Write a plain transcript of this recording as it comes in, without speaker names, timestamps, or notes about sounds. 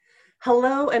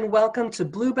Hello and welcome to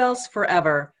Bluebells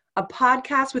Forever, a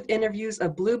podcast with interviews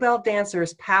of Bluebell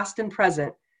dancers past and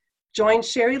present. Join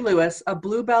Sherry Lewis, a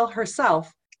Bluebell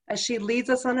herself, as she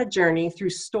leads us on a journey through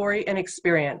story and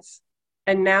experience.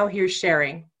 And now here's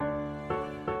Sherry.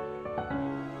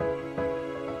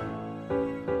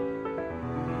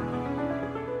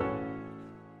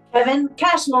 Kevin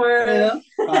Cashmore. Yeah.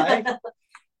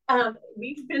 Hi.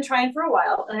 We've been trying for a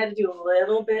while, and I had to do a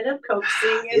little bit of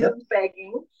coaxing and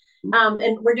begging.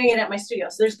 And we're doing it at my studio.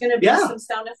 So there's going to be some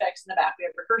sound effects in the back. We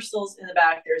have rehearsals in the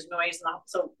back. There's noise.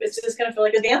 So it's just going to feel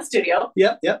like a dance studio.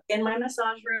 Yep. In my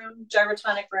massage room,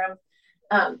 gyrotonic room.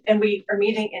 And we are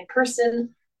meeting in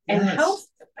person. And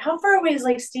how far away is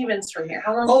Lake Stevens from here?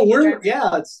 How long?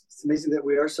 It's amazing that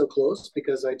we are so close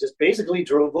because I just basically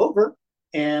drove over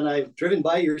and I've driven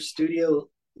by your studio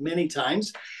many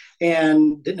times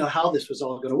and didn't know how this was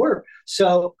all going to work.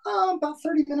 So about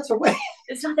 30 minutes away.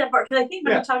 It's not that far. Because I think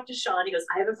when I talked to Sean, he goes,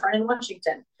 I have a friend in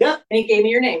Washington. Yeah. And he gave me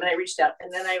your name and I reached out.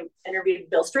 And then I interviewed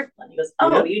Bill Strickland. He goes,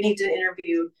 you need to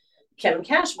interview Kevin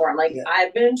Cashmore. I'm like,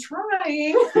 I've been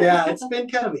trying. Yeah, it's been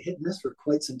kind of a hit and miss for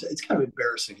quite some time. It's kind of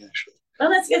embarrassing, actually.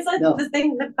 Well, the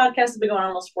thing, the podcast has been going on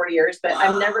almost 40 years, but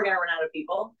I'm never going to run out of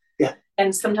people. Yeah.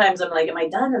 And sometimes I'm like, am I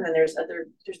done? And then there's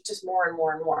just more and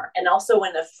more and more. And also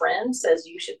when a friend says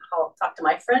you should talk to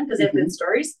my friend because they have good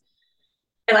stories.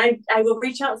 And I will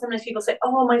reach out and sometimes people say,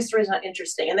 oh, my story's not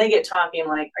interesting. And they get talking. I'm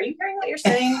like, are you hearing what you're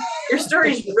saying? Your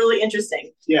story's really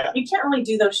interesting. Yeah. You can't really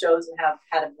do those shows and have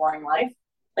had a boring life.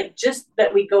 Like just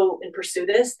that we go and pursue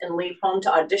this and leave home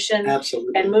to audition.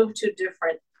 Absolutely. And move to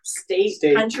different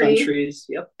countries.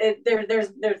 Yep.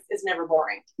 It's never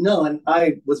boring. No, and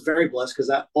I was very blessed because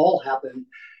that all happened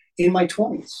in my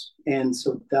 20s. And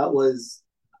so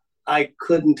I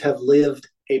couldn't have lived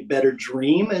a better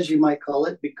dream, as you might call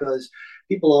it, because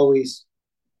people always,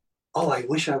 I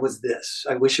wish I was this.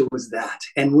 I wish it was that.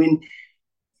 And when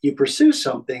you pursue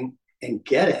something and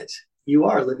get it, you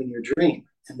are living your dream.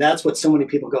 And that's what so many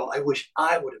people go, I wish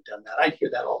I would have done that. I hear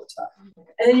that all the time.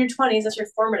 And in your 20s, that's your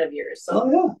formative years.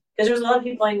 So, because there's a lot of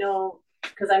people I know,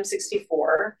 because I'm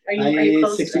 64. Are you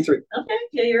close 63. Okay,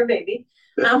 yeah, you're a baby.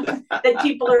 That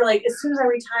people are like, as soon as I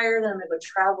retire, then I'm going to go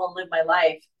travel and live my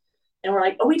life. And we're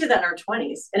like, we did that in our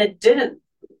 20s. And it didn't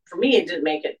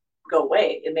make it go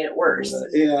away. It made it worse.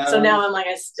 So now I'm like,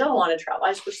 I still want to travel.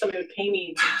 I just wish somebody would pay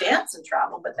me to dance and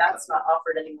travel, but that's not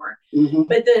offered anymore. Mm-hmm.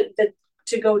 But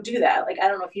to go do that, like, I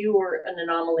don't know if you were an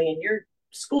anomaly in your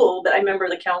school, but I remember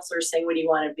the counselors saying, what do you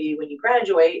want to be when you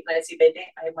graduate? And I'd say,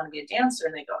 I want to be a dancer.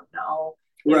 And they go, no,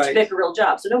 you have to pick a real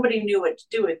job. So nobody knew what to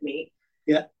do with me.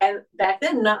 Yeah. And back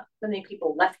then, not many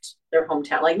people left their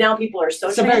hometown. Like now people are so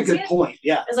That's a very good point.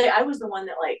 Yeah. It's like, I was the one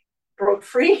that like broke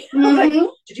free. Mm-hmm. Like,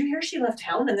 did you hear she left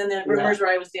town? And then the rumors were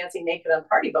I was dancing naked on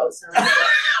party boats. And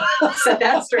I set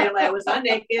that straight. Like, I was not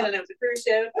naked and it was a cruise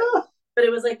ship. But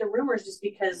it was like the rumors just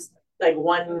because like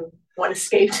one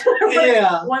escaped,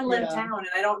 one left town, and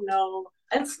I don't know.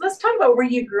 And let's talk about where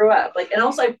you grew up. Like, and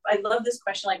also I love this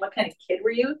question. Like, what kind of kid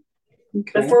were you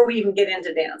before we even get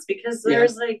into dance? Because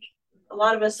there's like a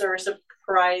lot of us are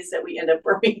surprised that we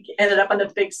ended up on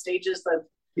the big stages of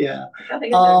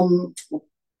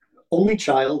only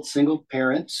child, single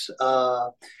parents.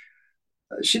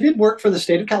 She did work for the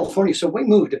state of California, so we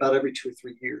moved about every 2 or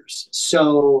 3 years.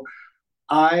 So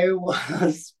I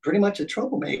was pretty much a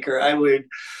troublemaker.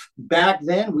 Back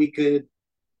then we could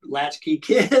latchkey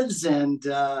kids and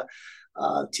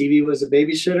TV was a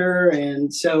babysitter.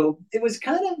 And so it was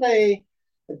kind of a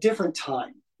different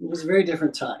time. It was a very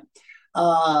different time.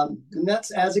 And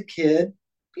that's as a kid,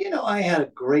 I had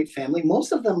a great family.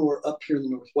 Most of them were up here in the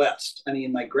Northwest. I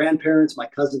mean, my grandparents, my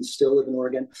cousins still live in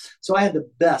Oregon. So I had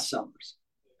the best summers.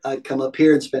 I'd come up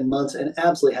here and spend months and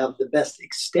absolutely have the best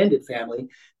extended family,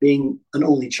 being an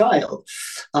only child.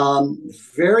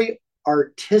 Very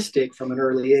artistic from an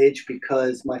early age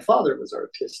because my father was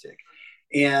artistic.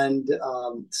 And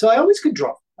so I always could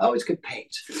draw. I always could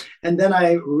paint. And then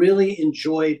I really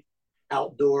enjoyed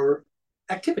outdoor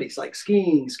activities like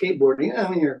skiing, skateboarding. I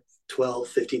mean, you're 12,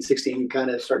 15, 16, you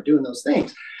kind of start doing those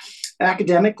things.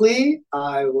 Academically,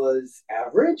 I was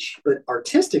average, but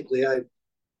artistically, I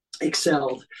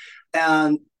excelled.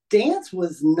 And dance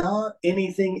was not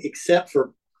anything except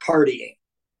for partying.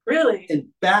 Really? And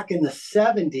back in the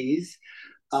 70s,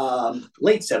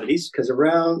 late 70s, because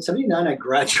around 79 I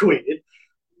graduated.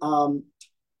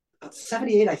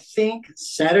 78, I think,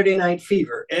 Saturday Night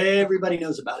Fever. Everybody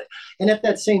knows about it. And at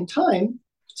that same time,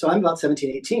 so I'm about 17,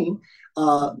 18,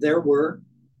 there were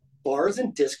bars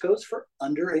and discos for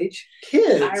underage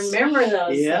kids. I remember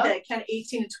those. Yeah. Kind of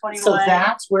 18 to 21. So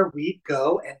that's where we'd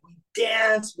go and we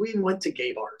dance. We went to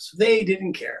gay bars. They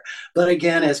didn't care. But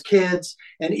again, as kids,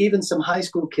 and even some high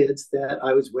school kids that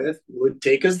I was with would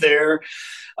take us there.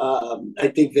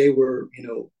 I think they were,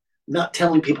 not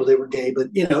telling people they were gay, but,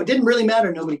 it didn't really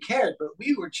matter. Nobody cared. But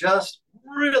we were just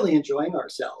really enjoying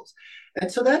ourselves.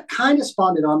 And so that kind of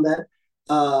spawned on that.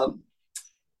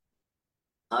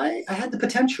 I had the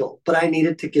potential, but I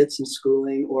needed to get some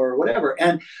schooling or whatever.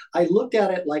 And I looked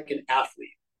at it like an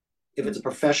athlete. If it's a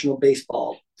professional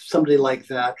baseball, somebody like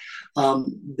that,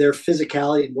 their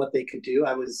physicality and what they could do.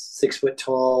 I was 6 foot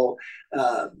tall,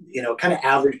 kind of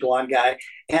average blonde guy.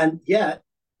 And yet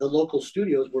the local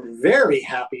studios were very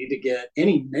happy to get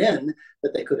any men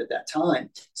that they could at that time.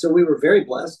 So we were very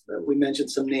blessed. We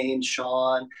mentioned some names,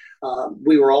 Sean.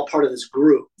 We were all part of this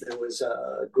group. There was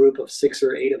a group of 6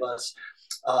 or 8 of us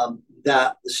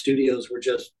that the studios were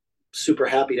just super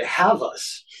happy to have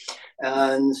us.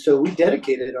 And so we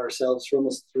dedicated ourselves for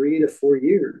almost 3 to 4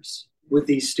 years with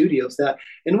these studios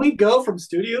and we'd go from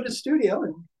studio to studio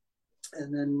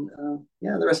and then,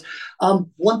 the rest.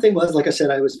 One thing was, like I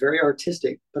said, I was very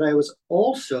artistic, but I was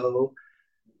also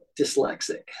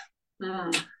dyslexic.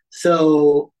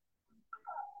 So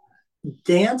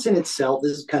dance in itself,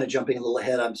 this is kind of jumping a little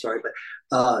ahead, I'm sorry,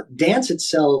 but dance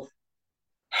itself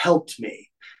helped me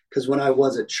because when I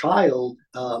was a child,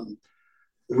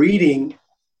 reading,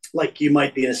 like you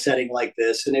might be in a setting like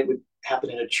this, and it would happen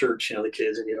in a church, the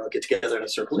kids and, get together in a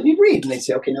circle and you'd read and they'd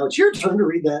say, okay, now it's your turn to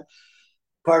read that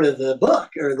part of the book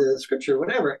or the scripture or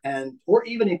whatever. Or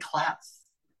even in class,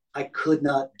 I could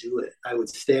not do it. I would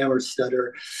stammer,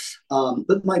 stutter.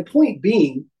 But my point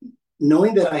being,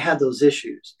 knowing that I had those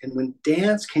issues, and when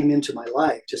dance came into my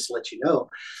life, just to let you know,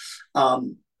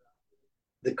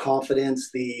 the confidence,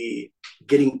 the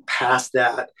getting past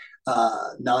that,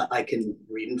 not I can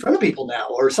read in front of people now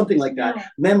or something like that,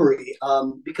 memory.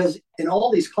 Because in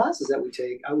all these classes that we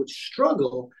take, I would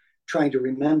struggle trying to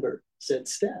remember said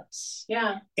steps.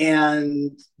 Yeah.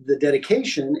 And the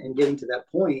dedication and getting to that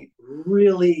point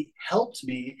really helped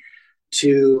me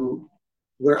to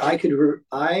where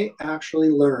I actually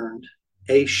learned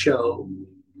a show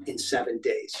in 7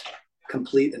 days,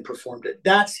 complete and performed it.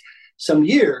 That's some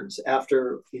years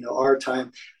after, our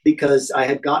time, because I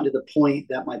had gotten to the point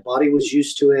that my body was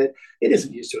used to it. It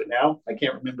isn't used to it now. I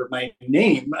can't remember my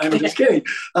name. I'm just kidding.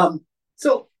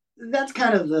 So that's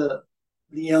kind of the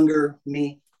younger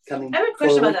me coming. I have a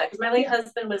question about that because my late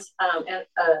husband was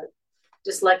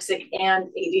dyslexic and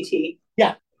ADT.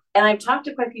 Yeah. And I've talked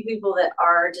to quite a few people that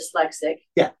are dyslexic.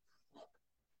 Yeah.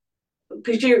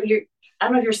 Because you're I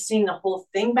don't know if you're seeing the whole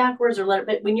thing backwards or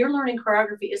but when you're learning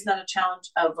choreography, isn't that a challenge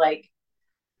of like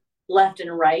left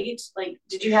and right? Like,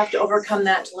 did you have to overcome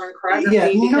that to learn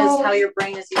choreography because how your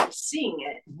brain is even seeing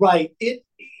it? Right. It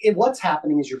what's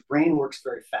happening is your brain works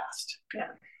very fast. Yeah.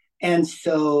 And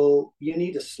so you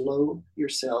need to slow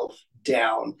yourself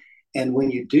down. And when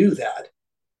you do that,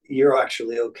 you're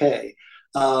actually okay.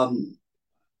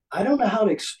 I don't know how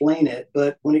to explain it,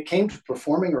 but when it came to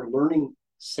performing or learning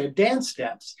said dance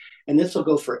steps, and this will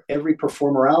go for every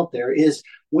performer out there, is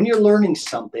when you're learning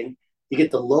something, you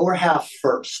get the lower half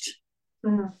first,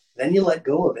 then you let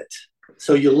go of it.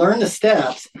 So you learn the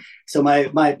steps. So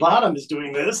my bottom is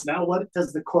doing this. Now what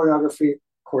does the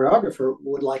choreographer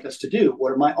would like us to do?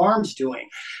 What are my arms doing?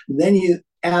 And then you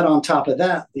add on top of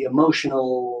that the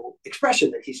emotional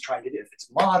expression that he's trying to do. If it's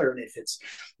modern, if it's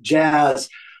jazz,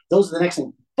 those are the next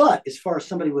thing. But as far as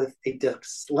somebody with a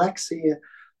dyslexia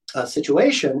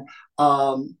situation,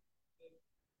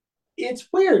 it's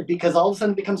weird because all of a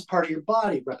sudden it becomes part of your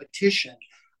body, repetition.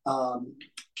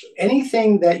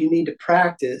 Anything that you need to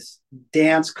practice,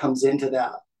 dance comes into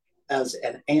that as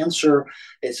an answer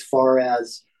as far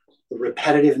as the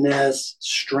repetitiveness,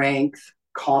 strength,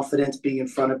 confidence, being in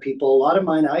front of people. A lot of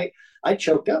mine, I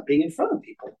choked up being in front of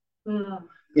people.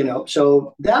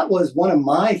 So that was one of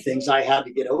my things I had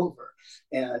to get over.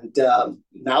 And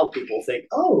now people think,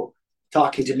 oh,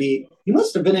 talking to me, you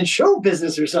must have been in show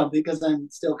business or something, because I'm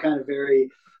still kind of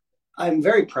I'm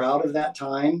very proud of that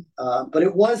time. But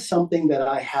it was something that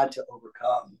I had to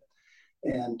overcome.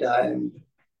 And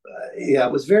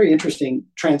it was very interesting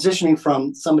transitioning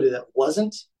from somebody that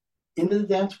wasn't into the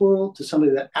dance world to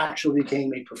somebody that actually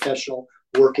became a professional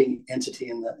working entity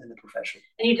in the profession.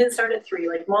 And you didn't start at 3,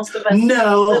 like most of us.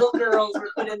 No. Little girls were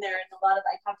put in there, and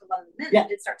I talked to a lot of the men that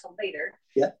didn't start till later.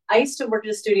 Yeah. I used to work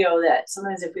at a studio that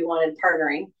sometimes if we wanted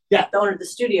partnering, the owner of the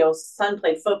studio's son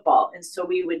played football, and so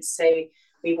we would say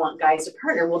we want guys to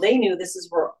partner. Well, they knew these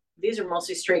are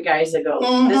mostly straight guys that go,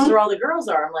 this is where all the girls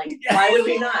are. I'm like, why would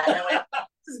we not? And I went,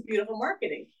 this is beautiful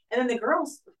marketing. And then the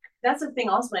girls, that's the thing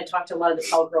also when I talked to a lot of the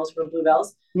tall girls from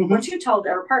Bluebells, we're too tall to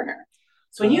ever partner.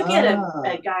 So when you get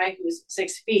a guy who's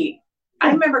 6 feet,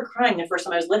 I remember crying the first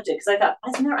time I was lifted because I thought,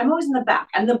 I'm always in the back.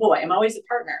 I'm the boy. I'm always the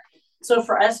partner. So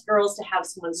for us girls to have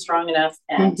someone strong enough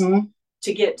and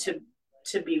to get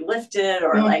to be lifted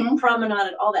or like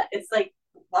promenade, all that, it's like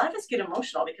a lot of us get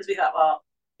emotional because we thought, well,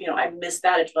 I missed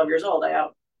that at 12 years old.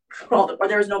 Or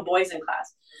there was no boys in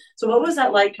class. So what was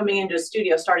that like coming into a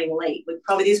studio starting late with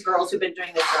probably these girls who've been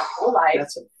doing this their whole life,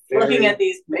 looking at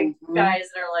these big guys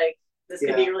that are like, this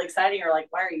could be really exciting, or like,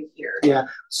 why are you here? Yeah.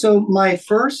 So my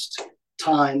first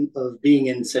time of being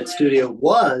in said studio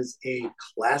was a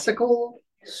classical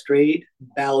straight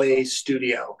ballet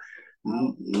studio.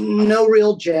 No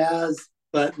real jazz,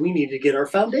 but we needed to get our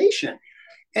foundation.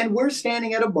 And we're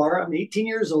standing at a bar. I'm 18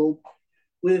 years old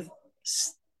with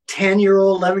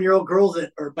 10-year-old, 11-year-old girls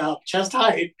that are about chest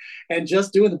height and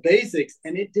just doing the basics.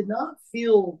 And it did not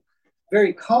feel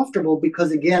very comfortable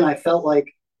because, again, I felt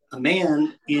like a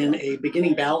man in a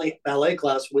beginning ballet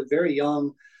class with very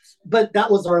young, but that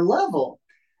was our level.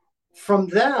 From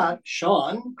that,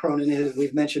 Sean Cronin, who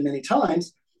we've mentioned many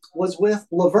times, was with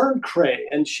Laverne Cray,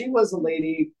 and she was a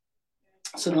lady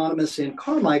synonymous in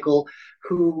Carmichael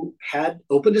who had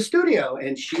opened a studio,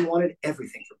 and she wanted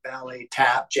everything for ballet,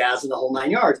 tap, jazz, and the whole 9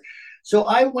 yards. So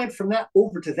I went from that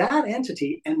over to that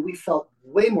entity, and we felt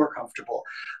way more comfortable.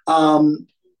 And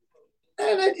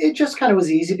it just kind of was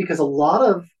easy because a lot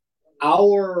of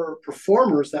our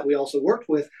performers that we also worked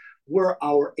with were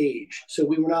our age. So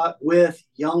we were not with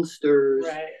youngsters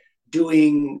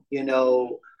doing,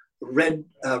 Red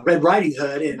Riding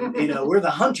Hood, and we're the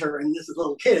hunter, and this is a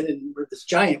little kid, and we're this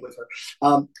giant with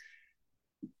her.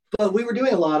 But we were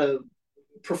doing a lot of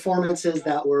performances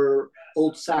that were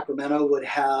old Sacramento would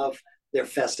have their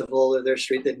festival or their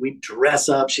street that we'd dress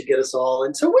up. She'd get us all,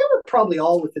 and so we were probably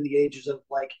all within the ages of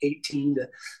like 18 to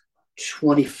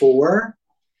 24.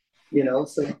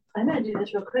 So I'm gonna do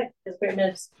this real quick because we're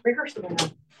gonna rehearse the now.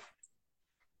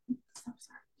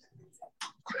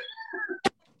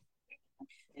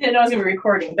 I didn't know I was going to be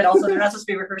recording, but also they're not supposed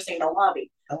to be rehearsing in the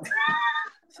lobby.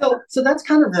 So that's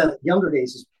kind of the younger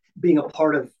days, is being a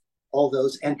part of all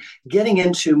those and getting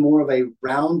into more of a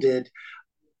rounded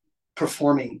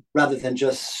performing rather than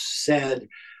just said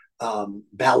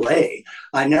ballet.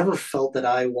 I never felt that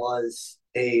I was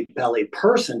a ballet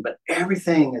person, but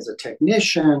everything as a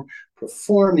technician,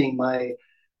 performing, my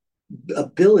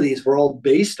abilities were all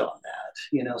based on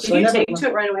that. So you take to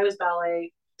it right away was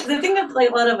ballet? The thing that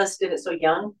like a lot of us did it so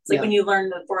young. It's like when you learn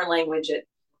the foreign language at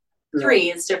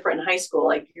 3, it's different in high school.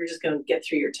 Like you're just going to get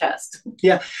through your test.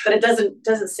 Yeah, but it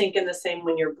doesn't sink in the same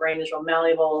when your brain is real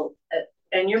malleable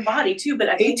and your body too. But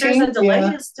I think there's a delay.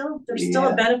 There's still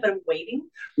a benefit of waiting.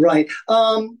 Right.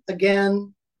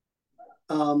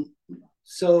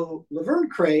 So Laverne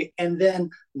Cray, and then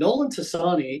Nolan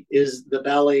Tassani is the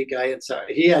ballet guy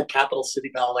inside. He had Capital City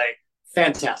Ballet.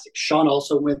 Fantastic. Sean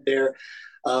also went there.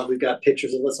 We've got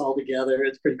pictures of us all together.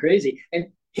 It's pretty crazy. And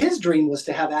his dream was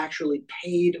to have actually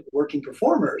paid working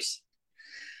performers.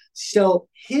 So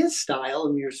his style,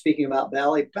 and we were speaking about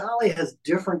ballet has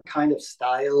different kind of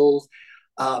styles.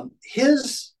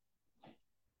 His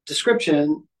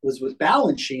description was with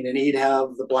Balanchine, and he'd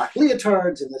have the black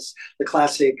leotards and the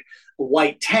classic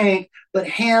white tank, but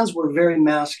hands were very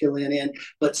masculine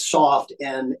but soft,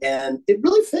 and it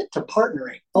really fit to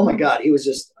partnering. Oh my God, he was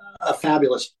just a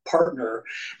fabulous partner,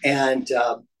 and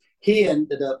he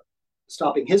ended up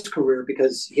stopping his career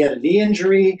because he had a knee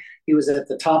injury. He was at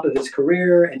the top of his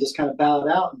career and just kind of bowed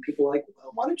out, and people were like,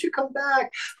 well, why don't you come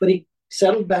back? But he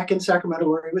settled back in Sacramento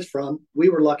where he was from. We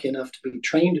were lucky enough to be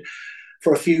trained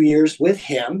for a few years with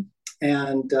him,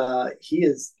 and he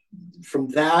is from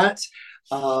that.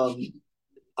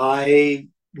 I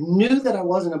knew that I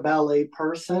wasn't a ballet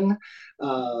person.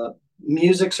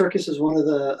 Music Circus is one of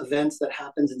the events that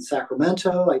happens in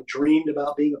Sacramento. I dreamed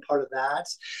about being a part of that.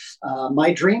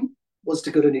 My dream was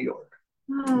to go to New York.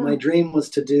 My dream was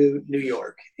to do New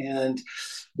York. And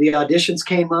the auditions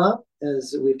came up,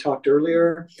 as we talked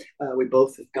earlier. We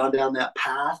both have gone down that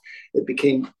path. It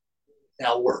became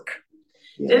now work.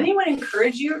 Did anyone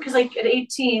encourage you? Because like at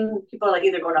 18, people are like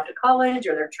either going off to college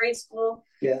or they're trade school.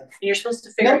 Yeah. And you're supposed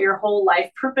to figure out your whole life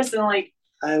purpose, and like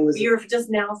you're just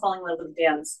now falling in love with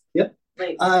dance. Yep.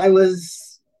 I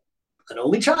was an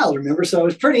only child, remember, so I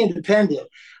was pretty independent.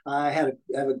 I have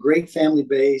a great family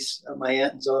base. My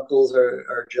aunt and uncles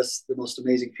are just the most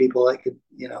amazing people. I could,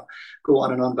 go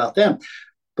on and on about them.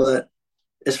 But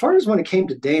as far as when it came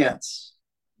to dance,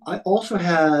 I also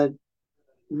had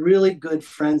really good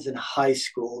friends in high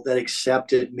school that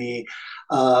accepted me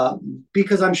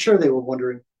because I'm sure they were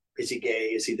wondering, is he gay?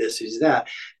 Is he this? Is he that?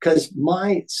 Because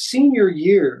my senior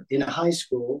year in high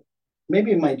school,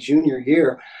 maybe in my junior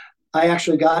year, I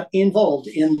actually got involved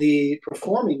in the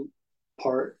performing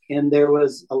part, and there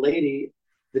was a lady,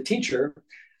 the teacher,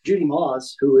 Judy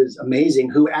Moss, who is amazing,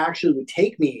 who actually would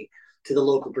take me to the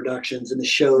local productions and the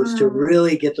shows to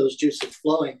really get those juices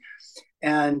flowing.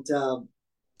 And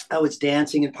I was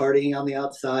dancing and partying on the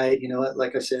outside, you know,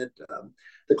 like I said,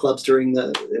 the clubs during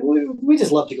we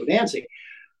just love to go dancing.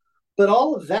 But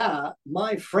all of that,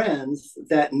 my friends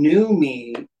that knew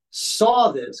me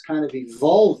saw this kind of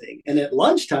evolving. And at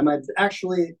lunchtime, I'd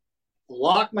actually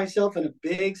lock myself in a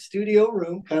big studio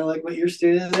room, kind of like what your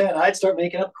studio is at. I'd start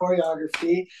making up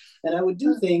choreography, and I would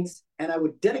do things, and I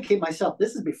would dedicate myself.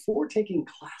 This is before taking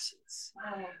classes.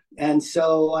 Wow. And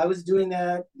so I was doing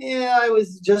that. Yeah, I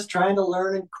was just trying to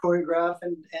learn and choreograph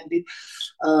and be,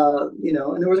 you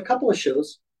know, and there was a couple of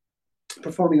shows,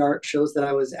 performing art shows, that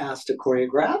I was asked to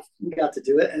choreograph and got to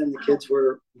do it. And the kids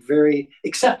were very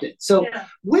accepted. So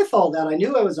with all that, I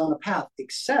knew I was on a path,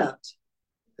 except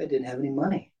I didn't have any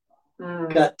money.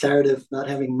 Got tired of not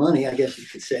having money, I guess you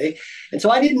could say. And so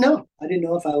I didn't know. I didn't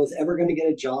know if I was ever going to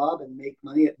get a job and make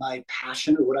money at my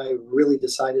passion or what I really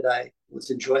decided I was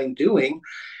enjoying doing.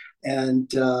 And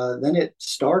then it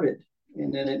started,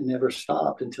 and then it never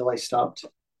stopped until I stopped,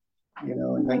 you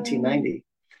know, in 1990.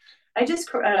 I just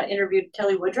interviewed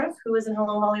Kelly Woodruff, who was in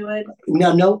Hello Hollywood.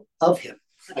 No, of him.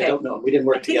 Okay. I don't know. We didn't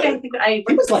work together. He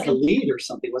was like a lead or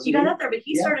something, wasn't he? He got up there, but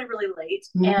he started really late.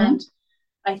 And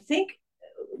I think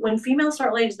when females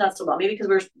start late, it's not so well. Maybe because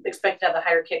we're expected to have the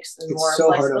higher kicks and more so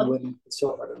flexible. hard on women. It's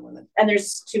so hard on women. And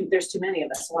there's too many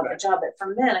of us who want the job. But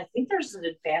for men, I think there's an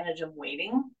advantage of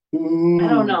waiting. I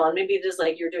don't know. And maybe it is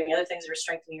like you're doing other things that are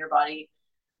strengthening your body,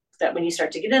 that when you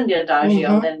start to get into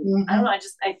adagio, then I don't know.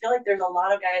 I feel like there's a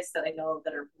lot of guys that I know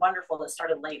that are wonderful that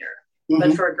started later.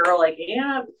 But for a girl, like,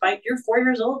 like you're 4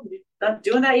 years old, you're not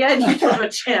doing that yet, you don't have a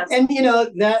chance. And you know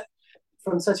that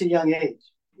from such a young age,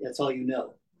 that's all you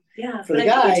know. Yeah. For the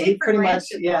guy, he pretty much,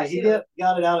 he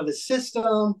got it out of his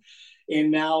system, and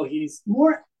now he's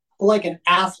more like an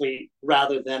athlete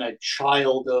rather than a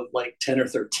child of like 10 or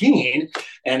 13,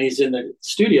 and he's in the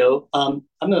studio. I'm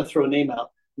going to throw a name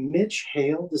out. Mitch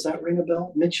Hale. Does that ring a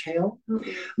bell? Mitch Hale?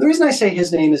 The reason I say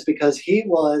his name is because he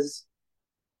was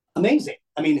amazing.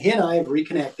 I mean, he and I have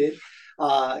reconnected.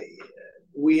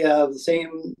 We have the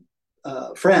same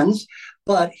friends,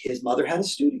 but his mother had a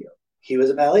studio. He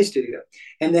was a ballet studio.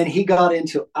 And then he got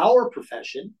into our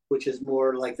profession, which is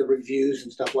more like the reviews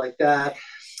and stuff like that.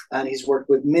 And he's worked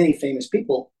with many famous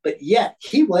people, but yet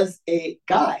he was a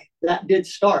guy that did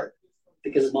start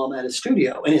because his mom had a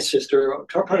studio and his sister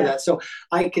part of that. So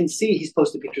I can see he's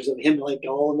posted pictures of him like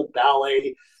all in the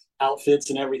ballet outfits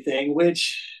and everything,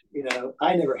 which, you know,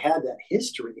 I never had that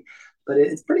history, but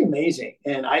it's pretty amazing.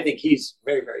 And I think he's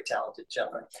very, very talented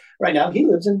gentleman. Right now, he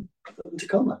lives in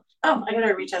Tacoma. Oh, I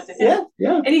gotta reach out to him.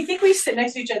 Yeah. And you think we sit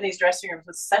next to each other in these dressing rooms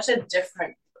with such a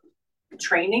different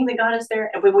training that got us there,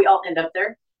 and we all end up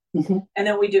there, and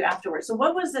then we do afterwards. So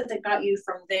what was it that got you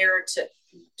from there to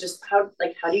just how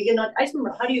do you get an? I just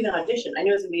remember, how do you get an audition? I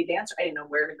knew it was gonna be a dancer. I didn't know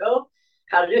where to go,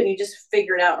 how to do it, and you just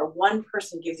figure it out, or one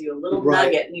person gives you a little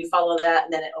nugget, and you follow that,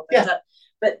 and then it opens up.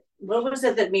 But what was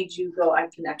it that made you go, I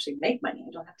can actually make money?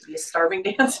 I don't have to be a starving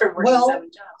dancer working 7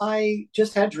 jobs. I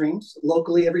just had dreams.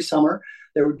 Locally every summer,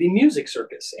 there would be music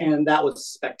circus. And that was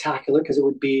spectacular because it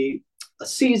would be a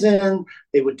season.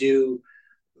 They would do,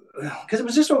 because it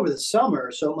was just over the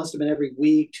summer, so it must have been every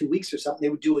week, 2 weeks or something, they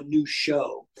would do a new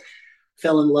show.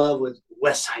 Fell in love with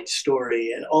West Side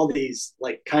Story and all these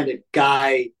like kind of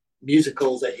guy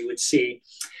musicals that you would see.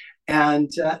 And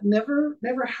never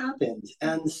happened.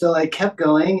 And so I kept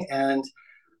going and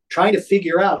trying to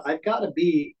figure out, I've got to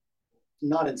be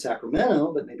not in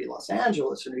Sacramento, but maybe Los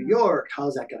Angeles or New York.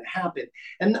 How's that going to happen?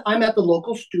 And I'm at the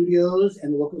local studios,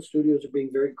 and the local studios are being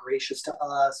very gracious to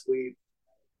us. We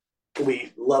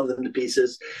love them to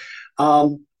pieces.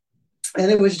 And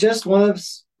it was just one of,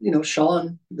 you know,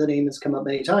 Sean, the name has come up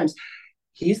many times.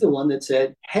 He's the one that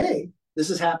said, hey, this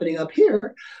is happening up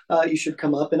here. You should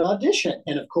come up and audition.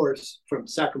 And of course, from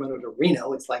Sacramento to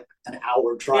Reno, it's like an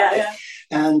hour drive.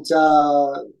 And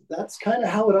that's kind of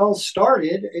how it all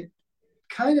started. It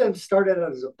kind of started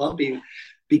out as a bumpy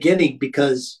beginning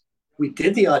because we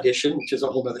did the audition, which is a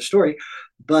whole nother story,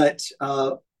 but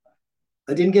I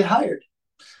didn't get hired.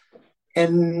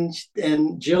 And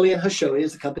Jillian Hoshoe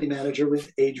is the company manager with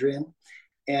Adrian.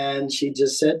 And she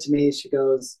just said to me, she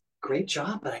goes, great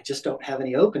job, but I just don't have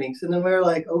any openings. And then we were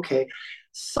like, okay.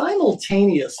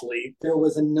 Simultaneously, there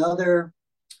was another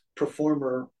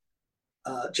performer,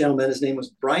 gentleman, his name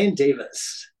was Brian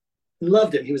Davis.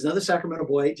 Loved him. He was another Sacramento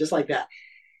boy, just like that.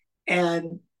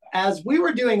 And as we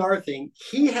were doing our thing,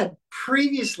 he had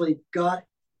previously got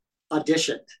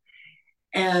auditioned.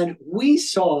 And we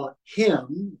saw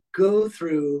him go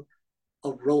through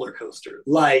a roller coaster.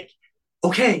 Like,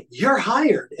 okay, you're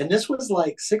hired. And this was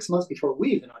like 6 months before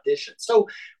we even auditioned. So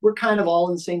we're kind of all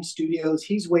in the same studios.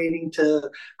 He's waiting to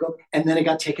go. And then it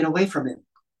got taken away from him.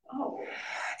 Oh.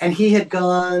 And he had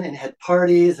gone and had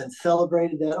parties and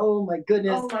celebrated that. Oh my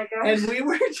goodness. Oh my gosh. And we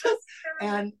were just,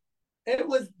 and it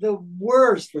was the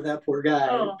worst for that poor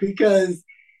guy because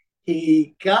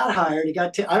he got hired. He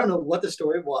got, I don't know what the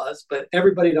story was, but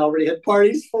everybody had already had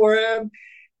parties for him.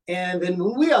 And then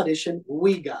when we auditioned,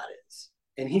 we got it.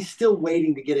 And he's still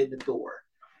waiting to get in the door.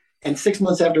 And 6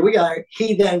 months after we got hired,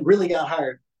 he then really got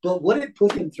hired. But what it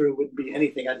put him through wouldn't be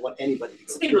anything I'd want anybody to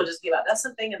go through. People just give up. That's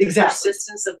the thing. The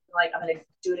persistence of like, I'm going to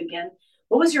do it again.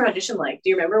 What was your audition like? Do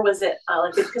you remember? Was it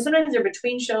like, because sometimes they're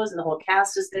between shows and the whole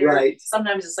cast is there. Right.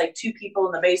 Sometimes it's like 2 people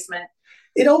in the basement.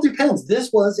 It all depends.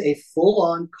 This was a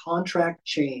full-on contract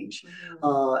change.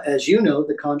 As you know,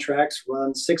 the contracts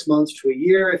run 6 months to a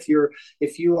year.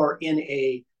 If you are in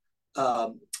a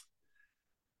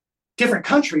different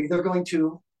country, they're going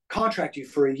to contract you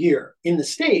for a year. In the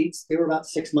States, they were about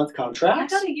 6-month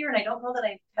contracts. I got a year, and I don't know that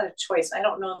I had a choice. I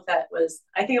don't know if that was,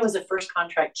 I think it was the first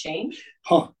contract change.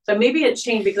 Huh. So maybe it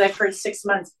changed because I've heard 6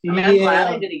 months. I mean, I'm glad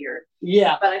I did a year.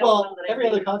 Yeah. But I don't know that every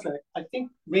other contract, I think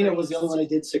Rena was the only one I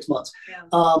did 6 months.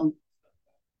 Yeah.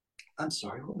 I'm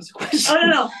sorry, what was the question? Oh,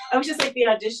 no. I was just like the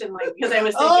audition, like, because I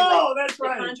was thinking, that's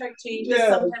right. The contract changes. Yeah.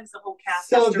 Sometimes the whole cast.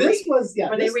 So this was,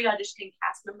 were they re-auditioning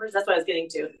cast members? That's what I was getting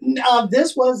to.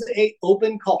 This was a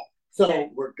open call.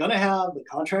 So we're going to have the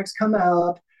contracts come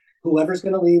out. Whoever's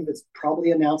going to leave, it's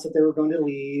probably announced that they were going to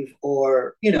leave.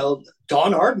 Or,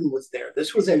 Don Arden was there.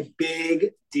 This was a big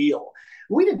deal.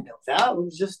 We didn't know that. It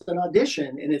was just an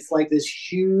audition. And it's like this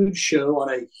huge show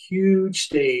on a huge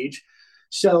stage.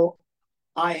 So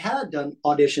I had done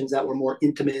auditions that were more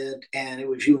intimate, and it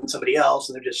was you and somebody else,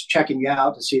 and they're just checking you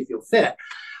out to see if you'll fit.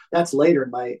 That's later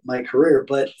in my career.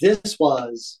 But this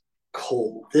was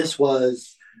cold. This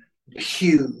was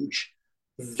huge,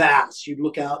 vast. You'd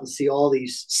look out and see all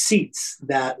these seats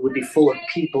that would be full of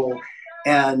people.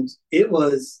 And it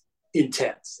was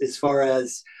intense as far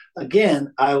as,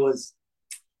 again, I was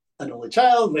an only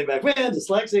child, way back when,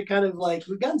 dyslexic, kind of like,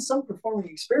 we've gotten some performing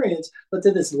experience, but to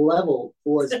this level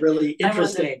was really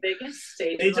interesting. I'm on the biggest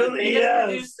stage.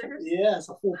 Yes,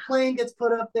 a full plane gets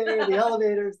put up there, the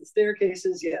elevators, the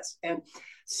staircases, yes. And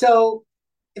so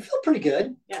it felt pretty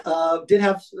good. Yeah. Did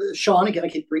have Sean, again, I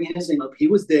keep bringing his name up. He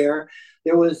was there.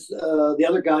 There was the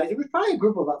other guys. There was probably a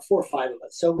group of about 4 or 5 of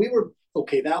us. So we were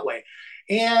okay that way.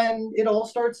 And it all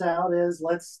starts out as,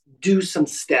 let's do some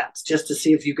steps just to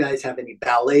see if you guys have any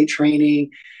ballet training,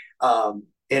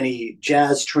 any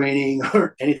jazz training,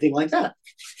 or anything like that.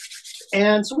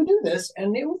 And so we do this,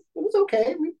 and it was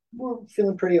okay. We were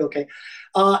feeling pretty okay.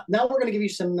 Now we're going to give you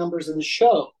some numbers in the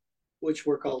show, which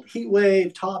were called Heat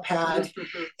Wave, Top Hat,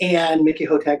 and Mickey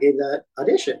Hotak gave that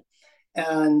audition.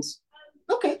 And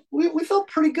okay, we felt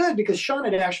pretty good because Sean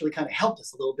had actually kind of helped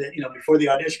us a little bit, before the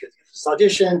audition. Because this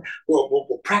audition,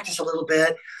 we'll practice a little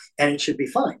bit, and it should be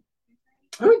fine.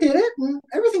 And we did it, and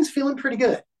everything's feeling pretty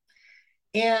good.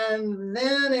 And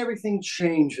then everything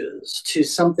changes to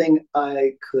something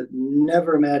I could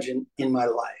never imagine in my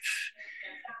life.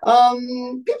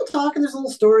 People talk, and there's little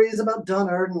stories about Don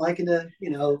Arden liking to,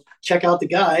 check out the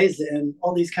guys, and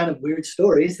all these kind of weird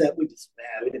stories that we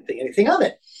didn't think anything of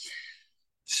it.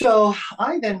 So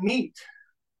I then meet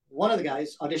one of the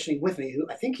guys auditioning with me, who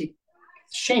I think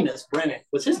Seamus Brennan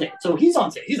was his name. So he's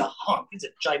on stage. He's a hunk. He's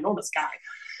a ginormous guy.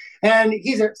 And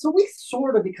he's there. So we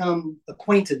sort of become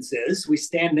acquaintances. We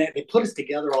stand there. They put us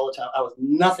together all the time. I was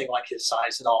nothing like his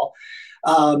size at all.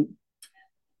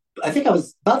 I think I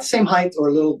was about the same height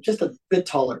or just a bit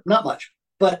taller. Not much.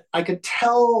 But I could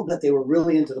tell that they were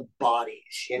really into the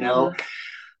bodies, Mm-hmm.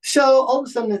 So all of a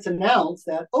sudden it's announced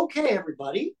that, okay,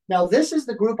 everybody, now this is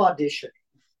the group audition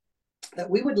that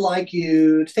we would like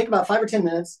you to take about 5 or 10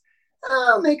 minutes,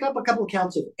 make up a couple of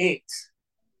counts of 8.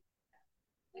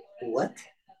 What?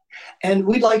 And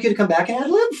we'd like you to come back and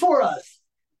ad lib for us.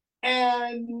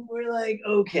 And we're like,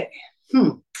 okay.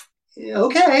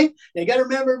 Okay. Now you got to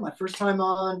remember, my first time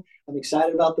on, I'm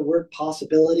excited about the work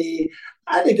possibility.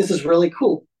 I think this is really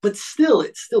cool, but still,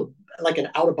 it's still like an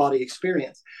out-of-body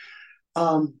experience.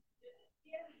 So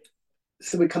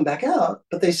we come back out,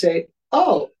 but they say,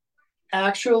 oh,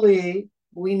 actually,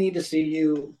 we need to see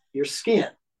your skin.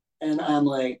 And I'm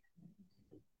like,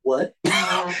 what?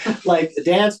 Like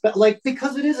dance, but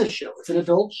because it is a show, it's an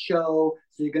adult show.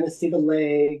 So you're going to see the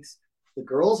legs. The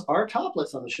girls are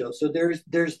topless on the show. So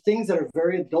there's things that are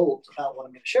very adult about what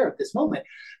I'm going to share at this moment,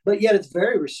 but yet it's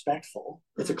very respectful.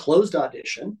 It's a closed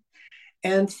audition.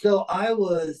 And so I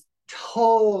was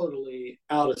totally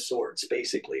out of sorts,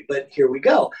 basically. But here we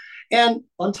go. And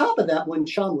on top of that, when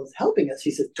Sean was helping us,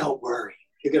 he said, don't worry,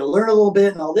 you're going to learn a little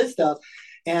bit and all this stuff.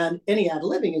 And any ad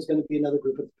libbing is going to be another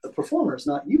group of performers,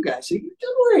 not you guys. So you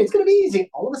don't worry, it's going to be easy.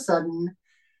 All of a sudden,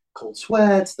 cold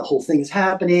sweats, the whole thing is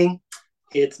happening.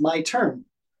 It's my turn.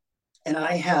 And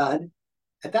I had,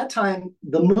 at that time,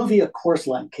 the movie A Chorus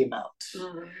Line came out.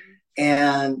 Mm-hmm.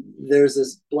 And there's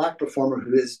this Black performer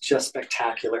who is just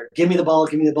spectacular. Give me the ball,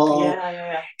 give me the ball.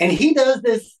 Yeah. And he does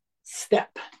this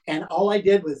step. And all I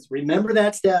did was remember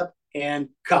that step and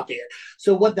copy it.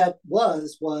 So what that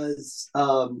was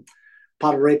pas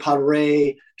de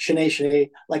re, chaîné,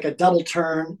 like a double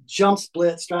turn, jump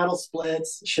split, straddle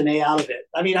splits, chaîné out of it.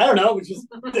 I mean, I don't know, it was just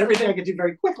everything I could do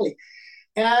very quickly.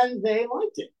 And they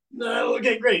liked it.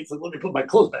 Okay, great. So let me put my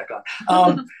clothes back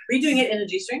on. Were you doing it in a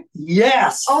G-string?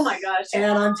 Yes. Oh my gosh.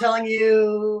 And I'm telling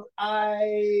you,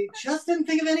 I just didn't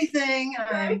think of anything.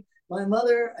 My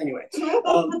mother, anyway.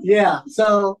 Yeah.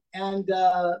 So, and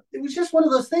it was just one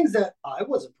of those things that I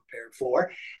wasn't prepared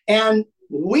for. And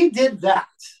we did that.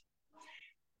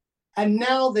 And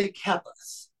now they kept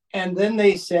us. And then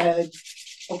they said,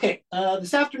 okay,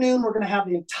 this afternoon, we're going to have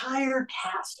the entire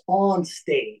cast on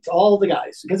stage, all the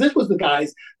guys, because this was the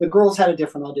guys, the girls had a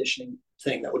different auditioning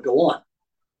thing that would go on.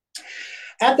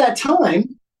 At that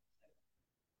time,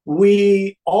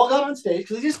 we all got on stage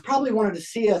because they just probably wanted to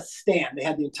see us stand. They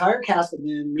had the entire cast, and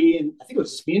then me and, I think it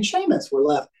was just me and Seamus were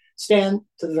left, stand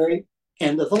to the very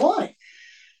end of the line.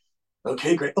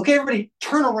 Okay, great. Okay, everybody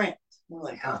turn around. We're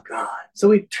like, oh God. So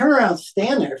we turn around,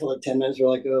 stand there for like 10 minutes. We're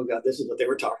like, oh God, this is what they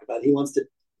were talking about. He wants to,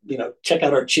 check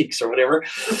out our cheeks or whatever.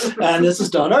 And this is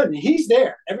Don Arden. He's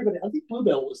there. Everybody, I think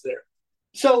Bluebell was there.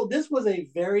 So this was a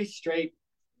very straight,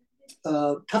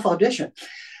 tough audition.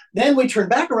 Then we turn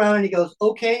back around and he goes,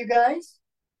 okay, you guys,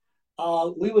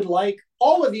 we would like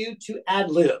all of you to ad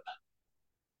lib.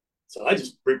 So I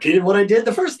just repeated what I did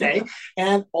the first day,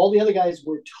 and all the other guys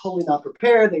were totally not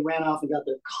prepared. They ran off and got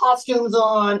their costumes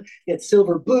on, had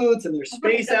silver boots and their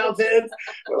space outfits.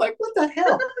 We're like, what the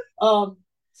hell?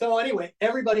 So anyway,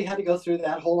 everybody had to go through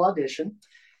that whole audition.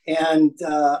 And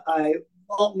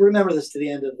I'll remember this to the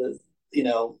end of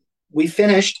we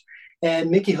finished, and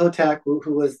Mickey Hotak,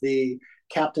 who was the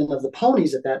captain of the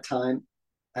Ponies at that time,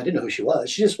 I didn't know who she was.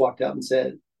 She just walked out and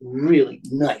said, really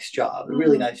nice job,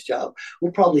 really nice job.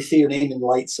 We'll probably see your name in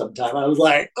lights sometime. I was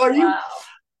like, are you? Wow.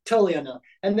 Totally unknown.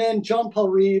 And then John Paul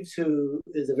Reeves, who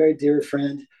is a very dear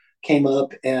friend, came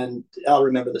up, and I'll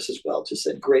remember this as well, just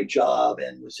said, great job,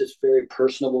 and was just very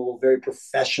personable, very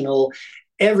professional.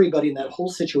 Everybody in that whole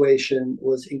situation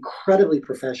was incredibly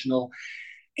professional.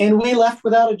 And we left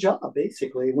without a job,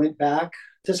 basically. Went back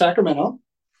to Sacramento.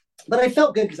 But I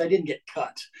felt good because I didn't get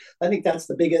cut. I think that's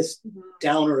the biggest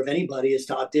downer of anybody, is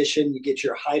to audition, you get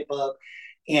your hype up.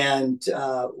 And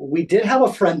we did have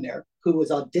a friend there who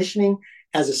was auditioning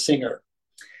as a singer.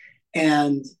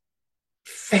 And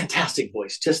fantastic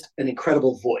voice, just an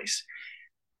incredible voice.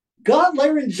 Got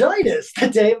laryngitis the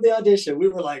day of the audition. We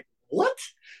were like, what?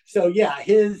 So yeah,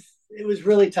 it was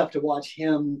really tough to watch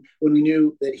him when we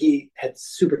knew that he had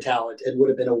super talent and would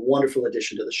have been a wonderful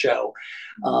addition to the show.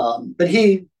 But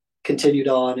he continued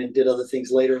on and did other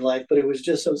things later in life, but it was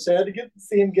just so sad to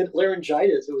see him get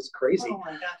laryngitis. It was crazy. Oh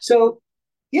my gosh. So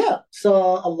yeah,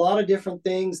 saw a lot of different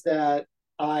things that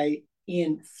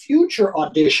in future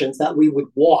auditions that we would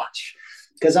watch,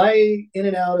 because I, in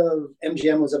and out of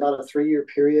MGM was about a 3-year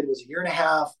period, was a year and a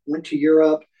half, went to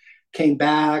Europe, came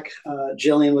back.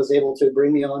 Jillian was able to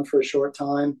bring me on for a short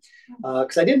time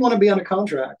because I didn't want to be on a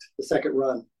contract the second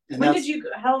run. And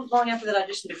how long after that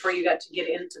audition before you got to get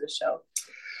into the show?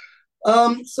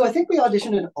 So I think we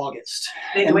auditioned in August.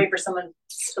 They had to wait for someone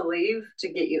to leave to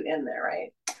get you in there,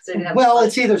 right? So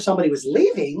it's either somebody was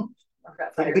leaving,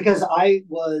 because I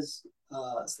was,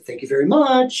 so thank you very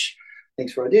much.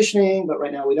 Thanks for auditioning. But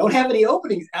right now we don't have any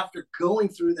openings after going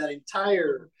through that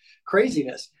entire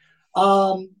craziness.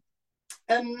 And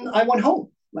I went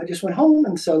home. I just went home.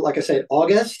 And so, like I said,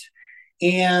 August.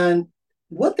 And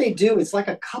what they do, it's like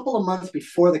a couple of months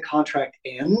before the contract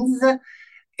ends.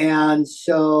 And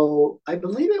so I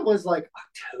believe it was like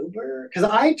October, because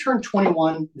I turned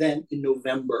 21 then in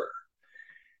November.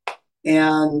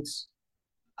 And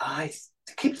I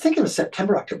keep thinking of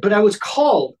September, October, but I was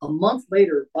called a month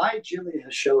later by Jillian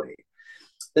Hashodi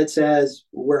that says,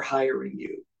 we're hiring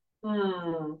you.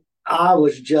 I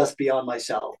was just beyond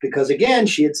myself because, again,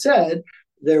 she had said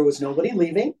there was nobody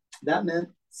leaving. That meant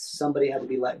somebody had to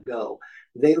be let go.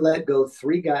 They let go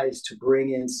 3 guys to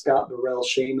bring in Scott Burrell,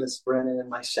 Seamus, Brennan, and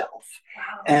myself.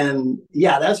 Wow. And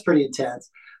yeah, that's pretty intense.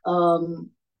 So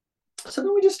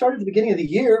then we just started at the beginning of the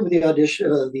year with the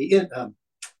audition,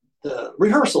 the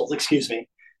rehearsals, excuse me.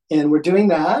 And we're doing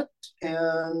that.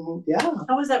 And yeah.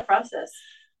 How was that process?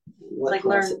 What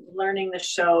learning the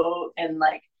show, and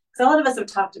like, because a lot of us have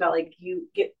talked about like you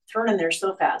get thrown in there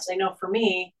so fast. I know for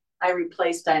me, I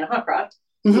replaced Diana Hawcroft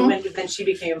when then she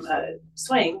became a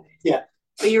swing. Yeah.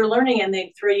 But you're learning, and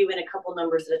they throw you in a couple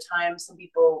numbers at a time. Some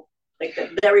people like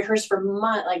that rehearse for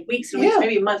weeks and weeks,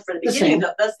 maybe a month for the beginning.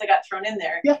 That's that got thrown in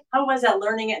there. Yeah. How was that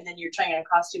learning it? And then you're trying on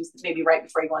costumes maybe right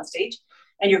before you go on stage,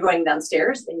 and you're going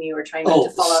downstairs, and you were trying not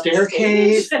to fall off the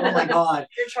staircase. Oh my God.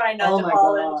 You're trying not to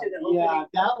fall into the opening. Yeah,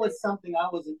 that was something I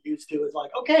wasn't used to. It's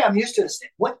like, okay, I'm used to it.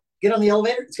 What? Get on the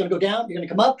elevator. It's going to go down. You're going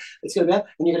to come up. It's going to go up,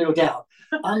 and you're going to go down.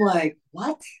 I'm like,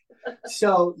 what?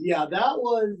 So yeah, that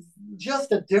was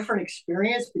just a different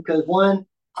experience because one,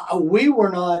 we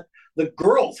were not. The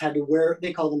girls had to wear,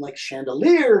 they call them like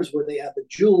chandeliers, where they have the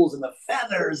jewels and the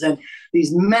feathers and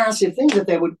these massive things that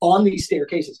they would on these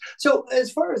staircases. So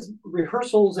as far as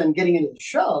rehearsals and getting into the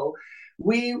show,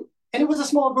 and it was a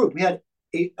small group. We had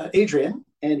Adrian,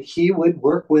 and he would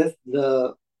work with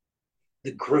the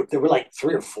group. There were like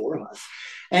 3 or 4 of us.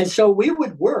 And so we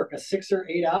would work a 6 or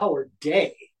 8 hour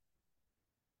day,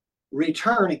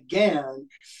 return again.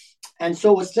 And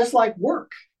so it's just like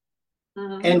work.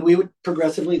 Mm-hmm. And we would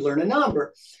progressively learn a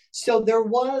number. So there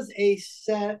was a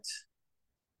set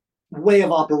way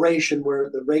of operation where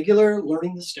the regular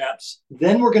learning the steps,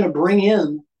 then we're going to bring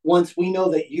in, once we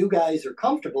know that you guys are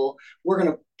comfortable, we're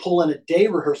going to pull in a day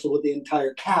rehearsal with the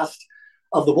entire cast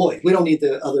of the boys. We don't need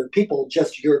the other people,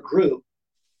 just your group.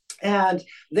 And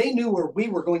they knew where we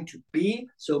were going to be,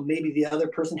 so maybe the other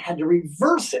person had to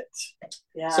reverse it.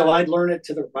 Yeah. So I'd learn it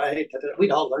to the right.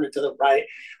 We'd all learn it to the right.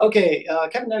 Okay,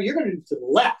 Kevin, now you're going to do it to the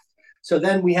left. So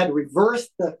then we had to reverse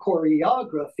the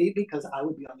choreography because I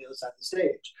would be on the other side of the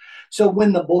stage. So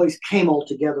when the boys came all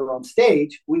together on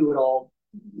stage, we would all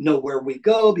know where we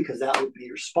go because that would be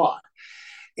your spot.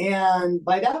 And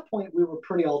by that point, we were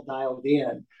pretty all dialed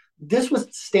in. This was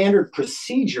standard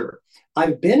procedure.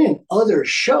 I've been in other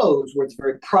shows where it's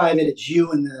very private. It's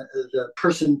you and the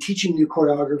person teaching the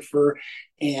choreographer,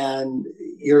 and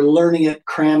you're learning it,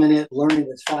 cramming it, learning it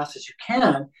as fast as you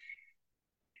can.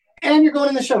 And you're going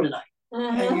in the show tonight.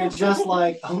 And you're just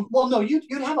like, well, no, you'd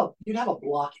have a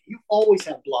blocking. You always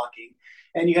have blocking.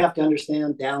 And you have to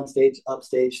understand downstage,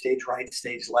 upstage, stage right,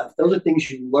 stage left. Those are things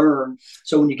you learn.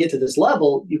 So when you get to this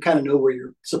level, you kind of know where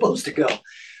you're supposed to go.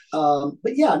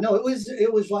 But yeah, no, it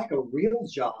was like a real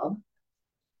job.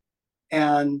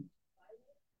 And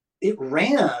it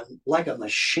ran like a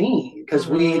machine because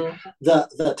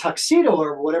the tuxedo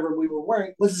or whatever we were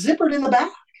wearing was zippered in the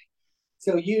back.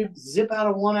 So you'd zip out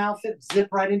of one outfit, zip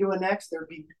right into a next. There'd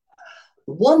be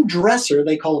one dresser,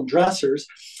 they call them dressers,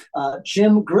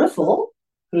 Jim Griffel.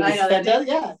 I know that.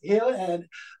 Yeah, him and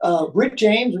Rick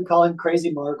James, we call him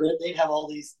Crazy Margaret. They'd have all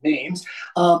these names,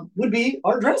 would be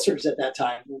our dressers at that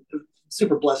time.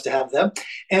 Super blessed to have them.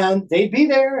 And they'd be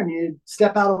there, and you'd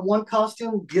step out of one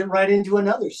costume, get right into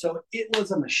another. So it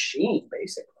was a machine,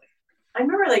 basically. I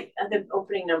remember like at the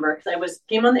opening number, because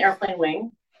I came on the airplane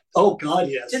wing. Oh, God,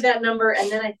 yes. Did that number,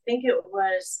 and then I think it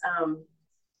was,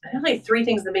 I had like 3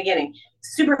 things in the beginning.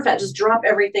 Super fat, just drop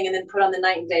everything and then put on the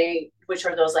night and day, which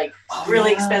are those like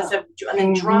really expensive, and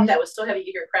then drop that was so heavy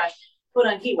you hear crash, put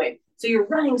on heat wave. So you're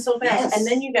running so fast. Yes. And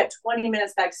then you got 20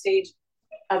 minutes backstage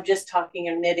of just talking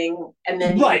and knitting, and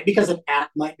then because an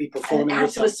act might be performing.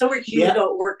 It was so weird. You would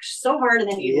go work so hard, and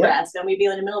then you'd rest, and we'd be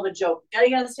in the middle of a joke. Gotta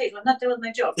get on the stage. I'm not done with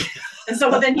my joke. And so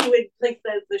then he would like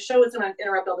the show was going to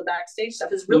interrupt all the backstage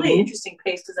stuff. It's really interesting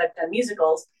pace because I've done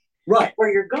musicals, where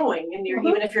you're going, and you're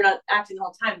even if you're not acting the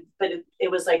whole time, but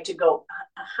it was like to go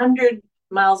 100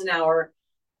 miles an hour,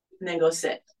 and then go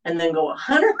sit. And then go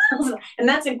 100 miles, and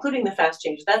that's including the fast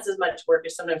change. That's as much work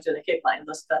as sometimes doing the kick line.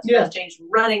 Those fast change,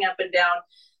 running up and down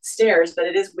stairs. But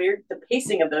it is weird the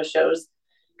pacing of those shows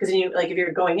because you like if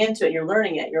you're going into it, you're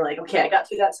learning it. You're like, okay, I got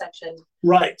through that section.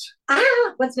 Right.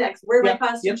 What's next? Where are my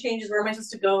costume changes? Where am I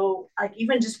supposed to go? Like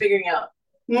even just figuring out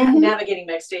navigating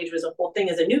backstage was a whole thing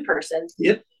as a new person.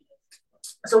 Yep.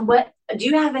 So what do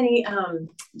you have any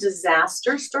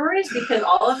disaster stories? Because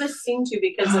all of us seem to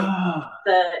because of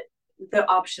the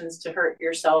options to hurt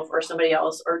yourself or somebody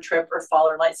else or trip or fall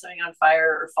or light something on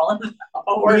fire or fall on a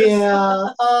horse. Yeah.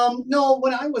 No,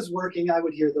 when I was working, I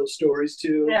would hear those stories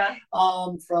too. Yeah.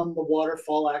 From the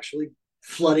waterfall actually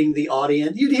flooding the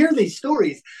audience. You'd hear these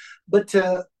stories, but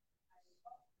to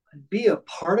be a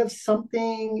part of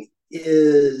something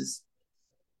is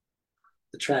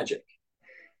tragic.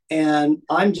 And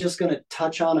I'm just going to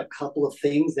touch on a couple of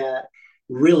things that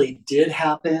really did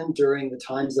happen during the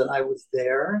times that I was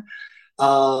there.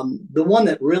 The one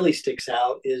that really sticks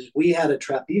out is we had a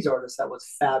trapeze artist that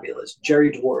was fabulous,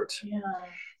 Jerry Dwart. Yeah.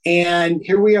 And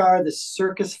here we are, the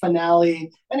circus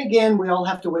finale. And again, we all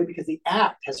have to wait because the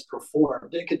act has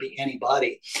performed. It could be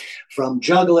anybody, from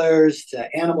jugglers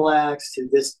to animal acts to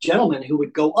this gentleman who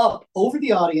would go up over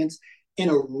the audience in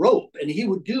a rope, and he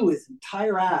would do his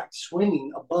entire act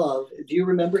swinging above. Do you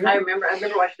remember him? I remember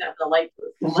watching that from the light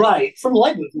booth. Right, from the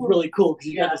light booth. It was really cool because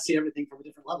you got to see everything from a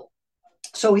different level.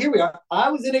 So here we are. I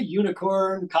was in a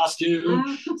unicorn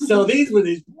costume. So these were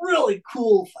these really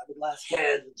cool fiberglass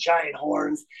heads and giant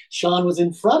horns. Sean was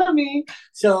in front of me.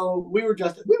 So we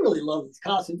really loved these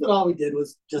costumes. And all we did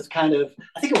was just kind of,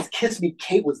 I think it was Kiss Me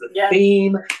Kate was the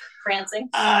theme. Prancing.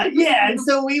 Yeah. And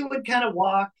so we would kind of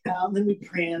walk out and then we'd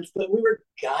prance, but we were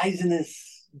guys in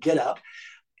this get up.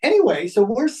 Anyway, so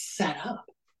we're set up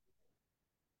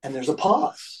and there's a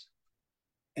pause.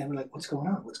 And we're like, what's going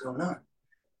on? What's going on?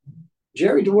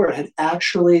 Jerry Dwart had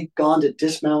actually gone to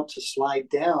dismount to slide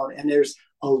down, and there's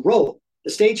a rope.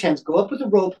 The stagehands go up with the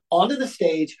rope onto the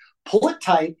stage, pull it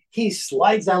tight. He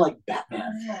slides down like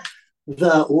Batman. Yeah.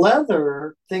 The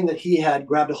leather thing that he had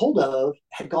grabbed a hold of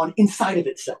had gone inside of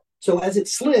itself. So as it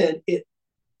slid, it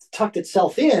tucked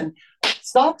itself in,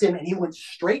 stopped him, and he went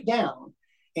straight down.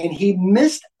 And he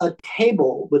missed a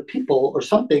table with people or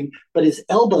something, but his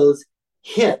elbows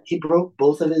hit. He broke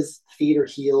both of his feet or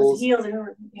heels. He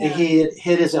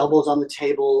hit his elbows on the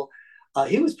table.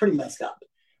 He was pretty messed up.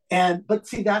 But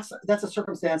see, that's a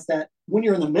circumstance that when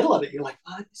you're in the middle of it, you're like,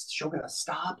 what? Is the show going to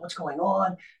stop? What's going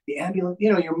on? The ambulance,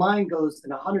 your mind goes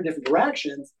in 100 different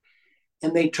directions.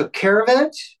 And they took care of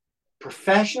it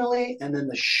professionally, and then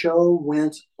the show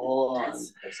went on.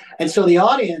 And so the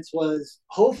audience was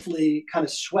hopefully kind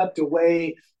of swept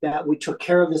away that we took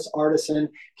care of this artisan.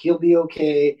 He'll be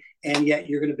okay. And yet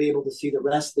you're going to be able to see the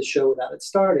rest of the show without it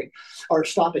starting or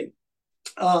stopping.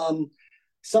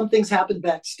 Some things happened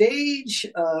backstage.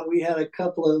 We had a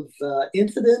couple of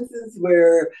incidences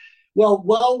where,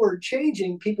 while we're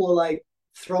changing, people are like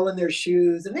throwing their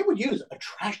shoes, and they would use a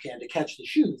trash can to catch the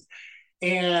shoes.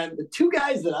 And the two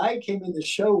guys that I came in the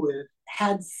show with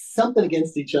had something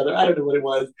against each other. I don't know what it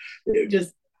was. They would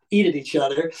just eat at each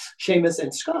other, Seamus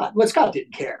and Scott. Well, Scott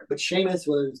didn't care, but Seamus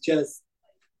was just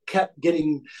kept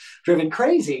getting driven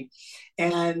crazy.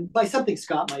 And by something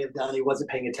Scott might have done, he wasn't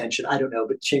paying attention. I don't know,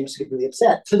 but Seamus got really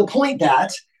upset to the point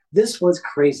that this was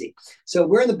crazy. So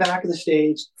we're in the back of the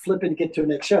stage, flipping to get to the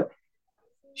next show.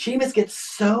 Seamus gets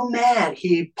so mad,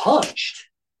 he punched,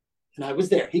 and I was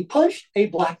there. He punched a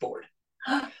blackboard.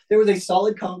 There was a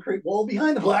solid concrete wall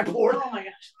behind the blackboard. Oh my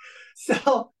gosh.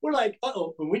 So we're like,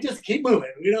 uh-oh, and we just keep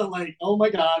moving. We don't like, oh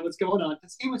my God, what's going on?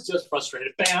 Because he was just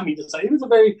frustrated. Bam, he decided. He was a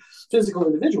very physical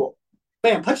individual.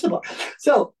 Bam, punch the bar.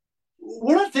 So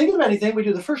we're not thinking of anything. We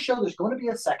do the first show. There's going to be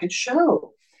a second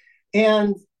show.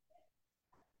 And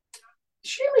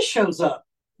Seamus shows up.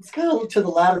 It's kind of to the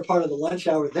latter part of the lunch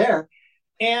hour there.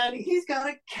 And he's got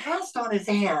a cast on his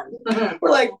hand. We're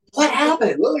like, what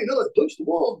happened? Well, I punched the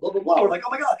wall, blah, blah, blah. We're like,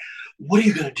 oh my God, what are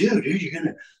you going to do, dude? You're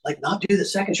going to not do the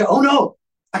second show? Oh no,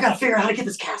 I got to figure out how to get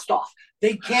this cast off.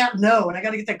 They can't know. And I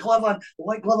got to get that the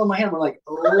white glove on my hand. We're like,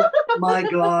 oh my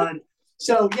God.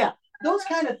 So yeah, those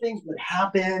kind of things would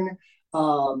happen.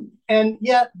 And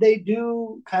yet they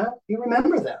do you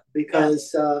remember them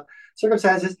because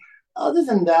circumstances. Other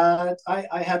than that,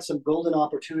 I had some golden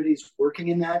opportunities working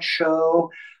in that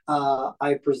show.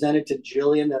 I presented to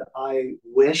Jillian that I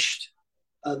wished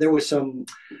there was some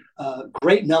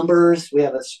great numbers. We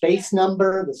have a space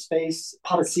number, the space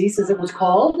Patasis, as it was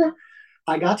called.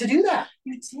 I got to do that.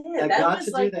 You did. I that got was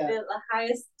to like do that. The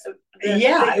highest.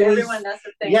 Yeah, it was, everyone. That's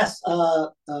the thing. Yes.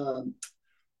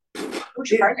 Who's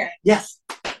your partner? Yes.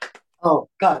 Oh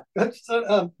God,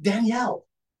 Danielle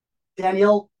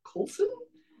Colson.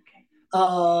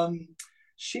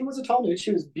 She was a tall dude.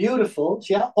 She was beautiful.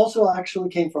 She also actually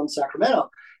came from Sacramento.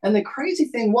 And the crazy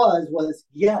thing was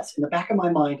yes, in the back of my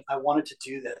mind, I wanted to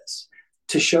do this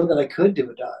to show that I could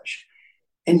do a Dodge.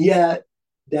 And yet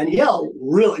Danielle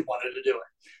really wanted to do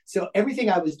it. So everything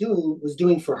I was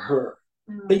doing for her.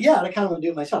 Mm-hmm. But yeah, I kind of want to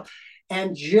do it myself.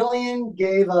 And Jillian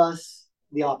gave us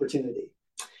the opportunity.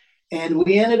 And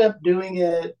we ended up doing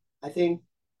it, I think,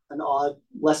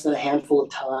 less than a handful of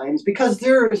times because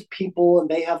there's people and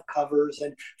they have covers,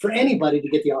 and for anybody to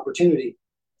get the opportunity,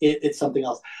 it's something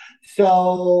else.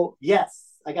 So yes,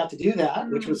 I got to do that,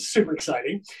 which was super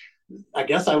exciting. I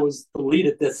guess I was the lead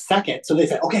at this second. So they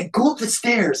said, okay, go up the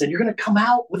stairs and you're going to come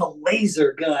out with a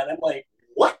laser gun. I'm like,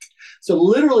 what? So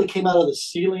literally came out of the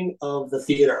ceiling of the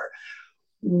theater,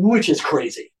 which is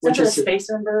crazy. Which is the space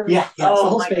number? Yeah. Oh, it's the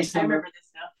whole space number. I remember this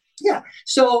now. Yeah.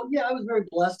 So, yeah, I was very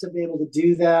blessed to be able to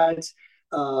do that.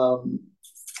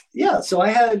 yeah, so I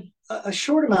had a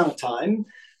short amount of time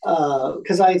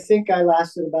because I think I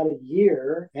lasted about a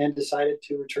year and decided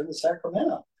to return to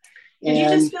Sacramento. Did you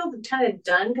just feel kind of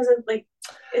done? Because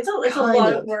it's a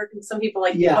lot of work, and some people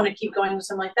like want to keep going.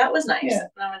 So I'm like, that was nice. Yeah.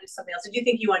 And I want to do something else. Did you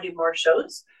think you want to do more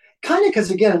shows? Kind of, because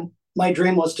again, my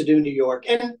dream was to do New York.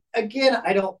 And again,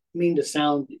 I don't mean to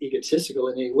sound egotistical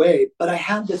in any way, but I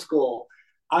had this goal.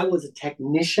 I was a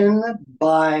technician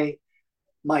by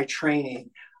my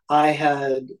training. I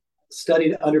had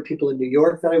studied under people in New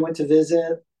York that I went to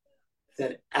visit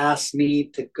that asked me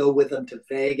to go with them to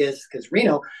Vegas because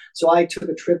Reno. So I took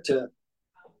a trip to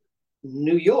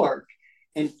New York,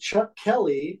 and Chuck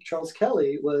Kelly, Charles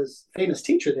Kelly, was a famous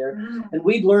teacher there, and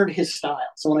we'd learned his style.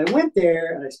 So when I went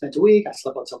there and I spent a week, I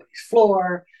slept on somebody's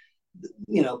floor,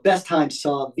 you know, best time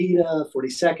saw Vita,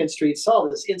 42nd Street, saw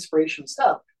this inspirational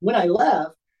stuff. When I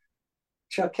left,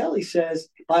 Chuck Kelly says,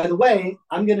 by the way,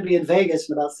 I'm going to be in Vegas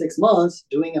in about 6 months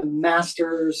doing a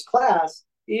master's class.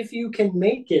 If you can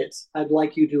make it, I'd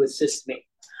like you to assist me.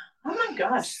 Oh my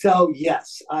gosh. So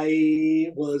yes,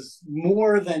 I was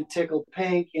more than tickled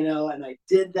pink, you know, and I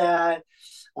did that.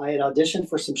 I had auditioned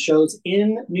for some shows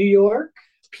in New York,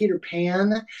 Peter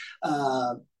Pan.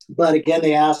 But again,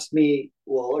 they asked me,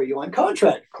 well, are you on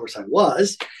contract? Of course I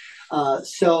was.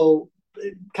 So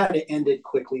it kind of ended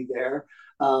quickly there.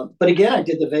 But again, I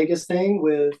did the Vegas thing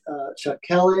with Chuck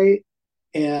Kelly.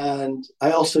 And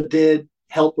I also did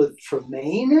help with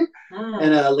Tremaine.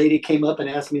 And a lady came up and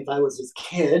asked me if I was his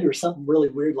kid or something really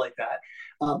weird like that.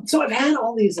 So I've had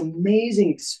all these amazing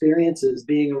experiences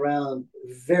being around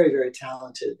very, very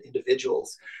talented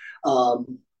individuals. After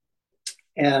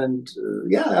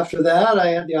that, I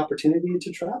had the opportunity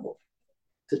to travel,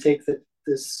 to take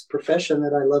this profession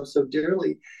that I love so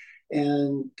dearly.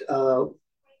 And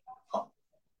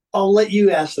I'll let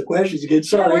you ask the questions again.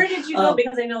 Sorry. Yeah, where did you go?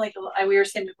 Because I know, like we were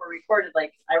saying before we recorded,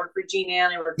 like I work for Jean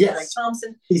Ann, I work for Greg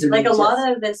Thompson. Like a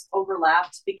lot of this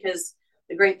overlapped because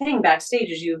the great thing backstage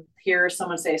is you hear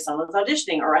someone say someone's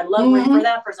auditioning, or I love working for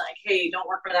that person. Like, hey, don't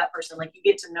work for that person. Like you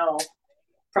get to know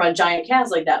from a giant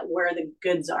cast like that where the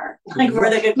goods are, like where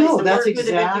the good places to work, who the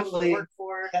good people to work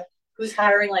for, who's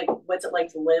hiring, like what's it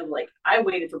like to live. Like I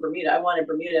waited for Bermuda. I wanted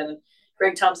Bermuda, and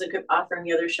Greg Thompson kept offering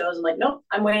me other shows. I'm like, nope,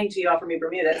 I'm waiting till you offer me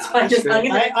Bermuda. So I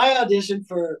auditioned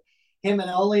for him and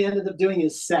I only ended up doing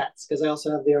his sets because I also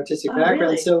have the artistic background.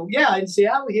 Really? So yeah, in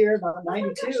Seattle here about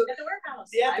 92. Gosh, at the warehouse.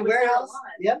 Yeah, at the warehouse.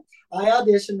 Yep. I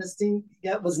auditioned. This thing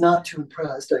was not too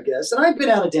impressed, I guess. And I'd been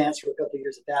out of dance for a couple of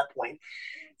years at that point.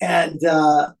 And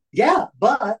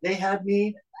but they had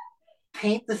me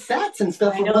paint the sets and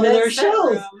stuff for one of their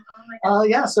shows.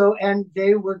 So, and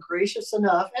they were gracious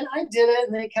enough, and I did it,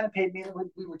 and they kind of paid me, and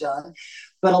we were done.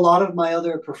 But a lot of my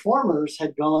other performers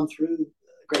had gone through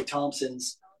Greg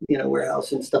Thompson's,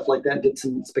 warehouse and stuff like that, and did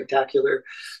some spectacular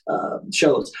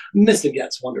shows. Mr.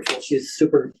 Get's wonderful. She's a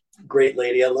super great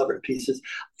lady. I love her to pieces.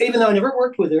 Even though I never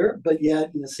worked with her, but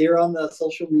yet see her on the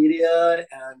social media.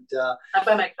 And I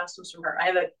buy my costumes from her. I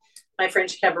have my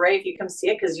French cabaret, if you come see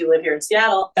it, because you live here in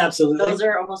Seattle. Absolutely. Those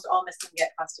are almost all Mr.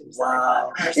 Get costumes.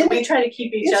 Wow. So we try to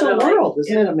keep each other. It's a world,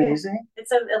 isn't it amazing?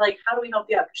 It's like, how do we help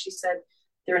you out? Because she said,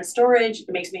 they're in storage. It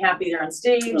makes me happy they're on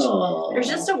stage. Aww. There's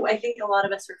just I think a lot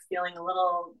of us are feeling a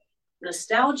little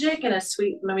nostalgic and a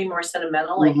sweet, maybe more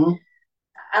sentimental. Like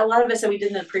a lot of us said we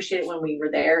didn't appreciate it when we were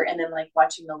there. And then like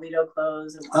watching the Lido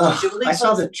close. And I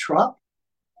saw the Trop.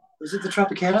 Was it the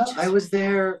Tropicana? I was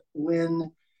there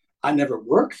when I never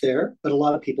worked there, but a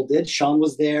lot of people did. Sean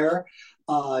was there.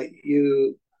 Donna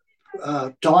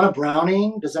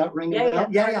Browning. Does that ring a bell?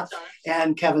 Yeah.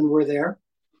 And Kevin were there.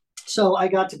 So I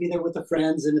got to be there with the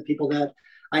friends and the people that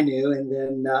I knew, and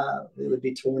then it would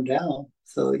be torn down.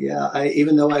 So yeah,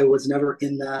 even though I was never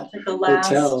in that like the last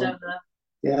hotel, of the...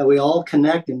 yeah, we all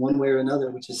connect in one way or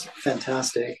another, which is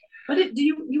fantastic. But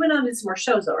you went on to some more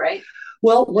shows though, right?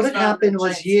 Well, what had happened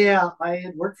was, I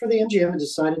had worked for the MGM and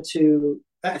decided to,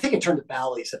 I think I turned to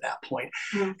Bally's at that point.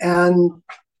 And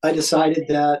I decided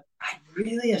that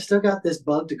I still got this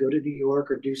bug to go to New York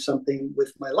or do something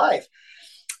with my life.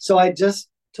 So I just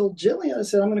told Jillian, I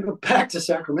said, I'm going to go back to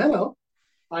Sacramento.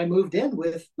 I moved in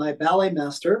with my ballet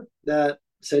master that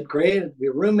said, great, be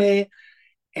a roommate.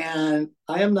 And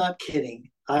I am not kidding.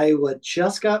 I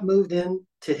just got moved in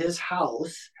to his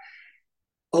house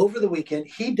over the weekend.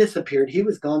 He disappeared. He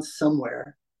was gone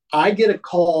somewhere. I get a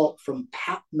call from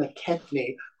Pat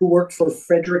McKechnie, who worked for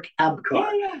Frederick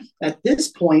Abkar. Yeah. At this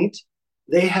point,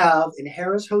 they have in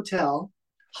Harrah's Hotel,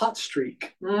 Hot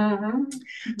Streak.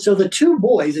 So the two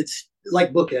boys, it's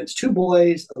like bookends, two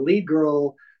boys, a lead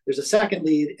girl, there's a second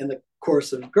lead, and the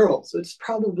chorus of girls. So it's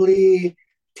probably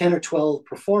 10 or 12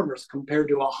 performers compared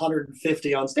to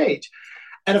 150 on stage.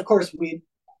 And of course,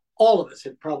 all of us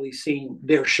had probably seen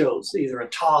their shows, either in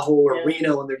Tahoe or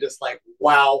Reno, and they're just like,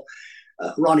 wow,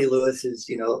 Ronnie Lewis is,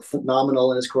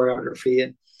 phenomenal in his choreography.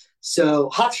 And so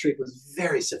Hot Streak was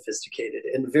very sophisticated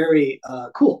and very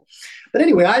cool. But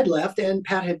anyway, I'd left, and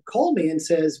Pat had called me and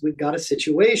says, we've got a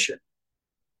situation.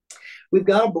 We've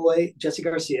got a boy, Jesse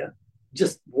Garcia,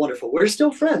 just wonderful. We're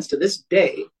still friends to this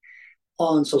day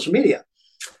on social media.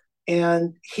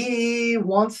 And he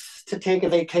wants to take a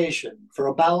vacation for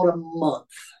about a month.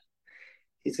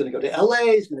 He's going to go to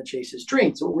LA. He's going to chase his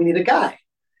dreams. So we need a guy.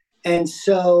 And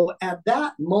so at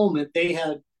that moment,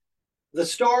 the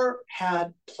star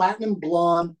had platinum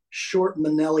blonde, short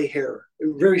Manelli hair,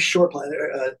 very short.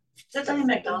 Is that Diane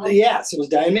McDonald? Yes, it was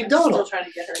Diane McDonald. I'm still trying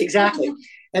to get her. Exactly.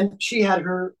 And she had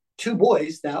her two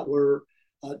boys that were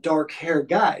dark-haired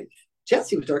guys.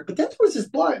 Jesse was dark, but then there was this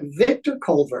blonde, Victor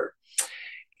Culver.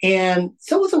 And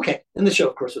so it was okay. And the show,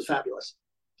 of course, was fabulous.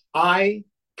 I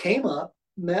came up,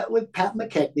 met with Pat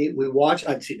McKechnie. We watched,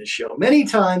 I've seen the show many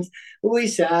times. We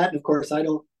sat, and of course, I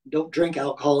don't drink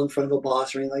alcohol in front of a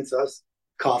boss or anything like that. So I was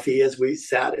coffee as we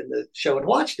sat in the show and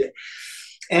watched it.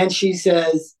 And she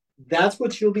says, that's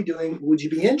what you'll be doing. Would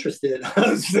you be interested?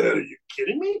 I said, are you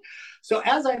kidding me? So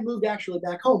as I moved actually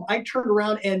back home, I turned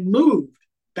around and moved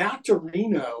back to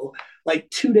Reno like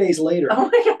 2 days later. Oh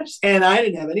my gosh. And I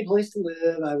didn't have any place to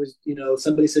live. I was,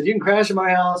 somebody said, you can crash in my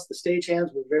house. The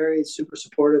stagehands were very super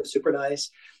supportive, super nice,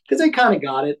 because they kind of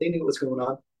got it. They knew what was going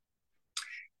on.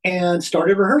 And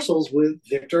started rehearsals with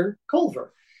Victor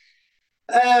Culver.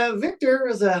 Victor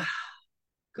was a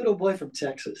good old boy from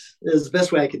Texas, is the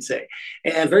best way I could say.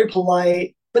 And very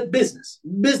polite, but business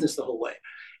the whole way.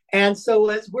 And so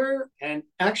and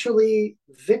actually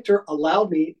Victor allowed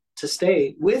me to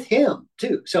stay with him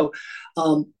too. So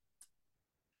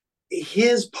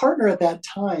his partner at that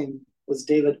time was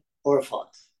David Orifant.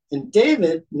 And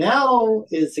David now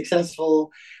is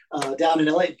successful down in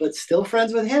LA, but still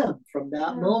friends with him from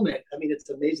that moment. I mean, it's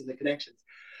amazing, the connections.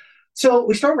 So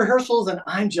we start rehearsals, and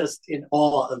I'm just in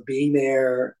awe of being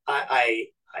there. I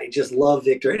just love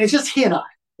Victor. And it's just he and I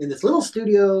in this little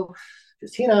studio,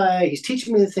 just he and I. He's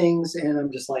teaching me the things, and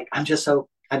I'm just like,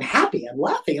 I'm happy. I'm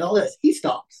laughing and all this. He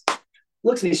stops,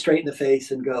 looks me straight in the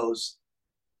face, and goes,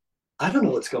 I don't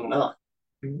know what's going on.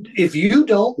 If you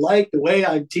don't like the way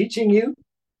I'm teaching you,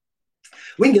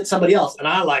 we can get somebody else. And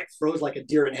I froze like a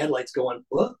deer in headlights going,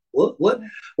 what?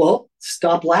 Well,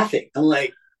 stop laughing. I'm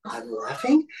like, I'm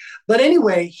laughing. But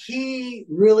anyway, he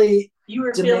really. You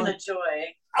were feeling the joy.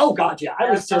 Oh, God, yeah. I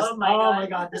was just, oh my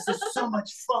God, this is so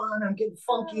much fun. I'm getting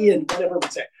funky and whatever we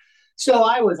say. So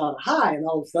I was on a high, and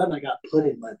all of a sudden I got put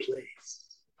in my place.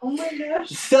 Oh my gosh.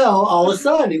 So all of a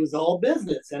sudden it was all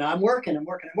business, and I'm working. And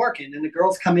the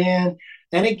girls come in.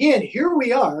 And again, here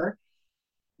we are.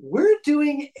 We're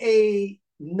doing a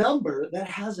number that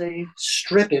has a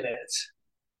strip in it.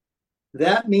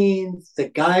 That means the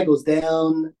guy goes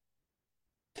down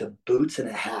to boots and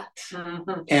a hat.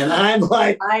 Mm-hmm. And I'm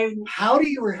like, how do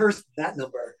you rehearse that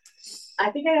number?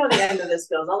 I think I know the end of this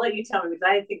goes. I'll let you tell me, because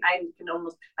I think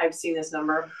I've seen this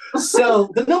number. So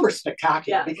the number's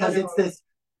spectacular because wonderful. It's this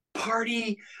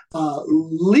party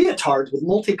leotards with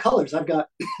multicolors. I've got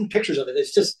pictures of it.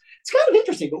 It's kind of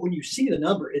interesting, but when you see the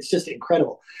number, it's just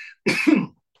incredible.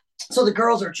 So the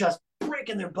girls are just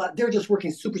breaking their butt. They're just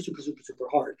working super, super, super, super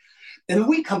hard. And then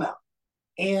we come out,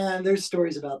 and there's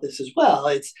stories about this as well.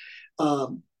 It's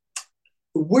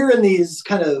we're in these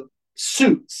kind of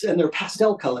suits, and they're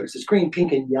pastel colors. It's green,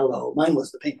 pink, and yellow. Mine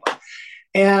was the pink one.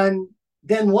 And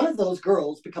then one of those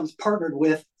girls becomes partnered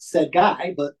with said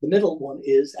guy, but the middle one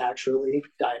is actually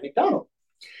Diane McDonald.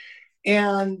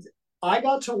 And I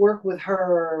got to work with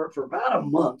her for about a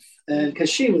month, and because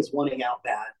she was wanting out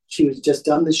bad. She was just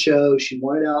done the show. She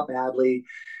wanted out badly,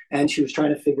 and she was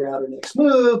trying to figure out her next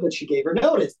move, but she gave her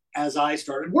notice as I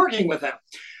started working with them.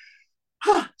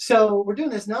 So we're doing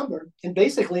this number, and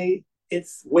basically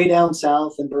it's way down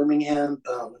south in Birmingham,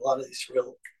 a lot of these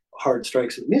real hard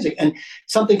strikes with music, and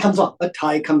something comes on, a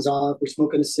tie comes on, we're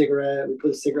smoking a cigarette, we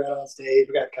put a cigarette on stage,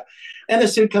 and the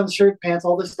suit comes, shirt, pants,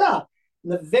 all this stuff.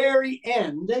 And the very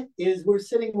end is we're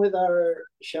sitting with our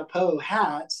chapeau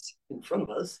hats in front of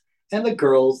us, and the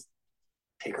girls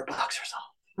take her boxers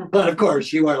off. But of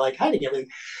course, you are like hiding everything.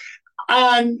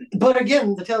 But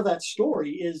again, to tell that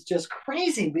story is just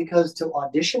crazy, because to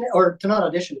audition it, or to not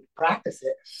audition, to practice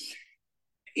it,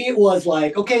 it was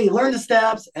like, okay, you learn the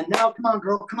steps, and now come on,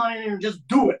 girl, come on in here and just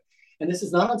do it. And this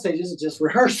is not on stage, this is just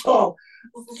rehearsal.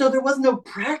 So there was no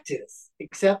practice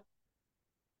except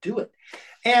do it.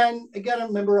 And again, I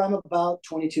remember I'm about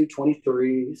 22,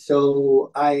 23.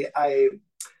 So I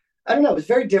I don't know, it was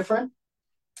very different.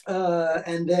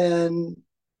 And then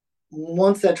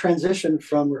once that transition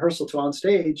from rehearsal to on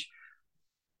stage,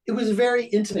 it was very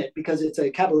intimate because it's a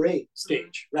cabaret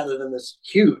stage rather than this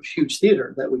huge, huge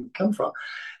theater that we come from.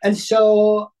 And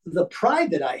so the pride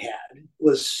that I had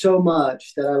was so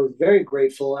much that I was very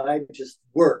grateful, and I just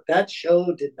worked. That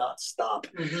show did not stop.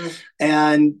 Mm-hmm.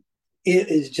 And it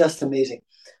is just amazing.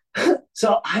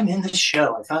 So I'm in the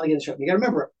show. I finally get the show. You got to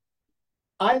remember,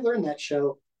 I learned that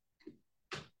show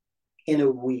in a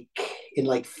week, in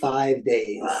like 5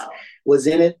 days. Wow. Was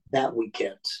in it that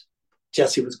weekend.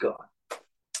 Jesse was gone.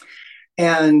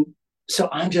 And so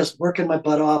I'm just working my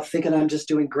butt off, thinking I'm just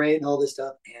doing great and all this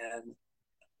stuff.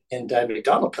 And Diane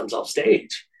McDonald comes off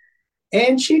stage.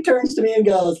 And she turns to me and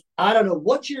goes, I don't know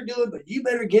what you're doing, but you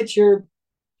better get your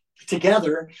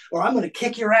together or I'm going to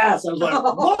kick your ass. I was like,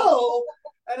 whoa.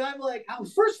 And I'm like, I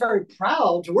was first very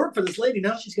proud to work for this lady.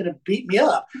 Now she's going to beat me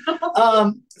up.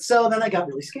 So then I got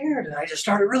really scared and I just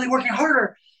started really working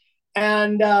harder.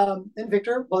 And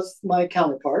Victor was my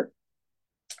counterpart.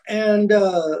 And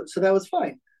so that was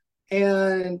fine.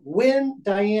 And when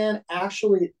Diane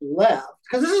actually left,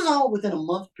 because this is all within a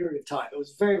month period of time, it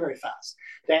was very, very fast.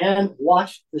 Diane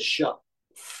watched the show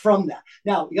from that.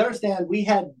 Now, you understand, we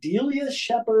had Delia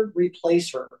Shepard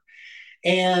replace her.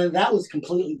 And that was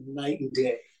completely night and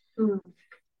day. Mm.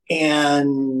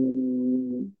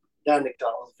 And Diane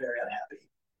McDonald was very unhappy.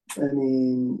 I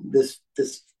mean, this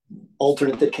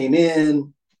alternate that came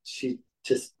in, she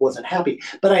just wasn't happy.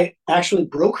 But I actually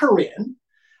broke her in.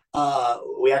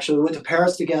 We actually went to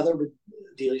Paris together with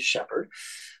Delia Shepard.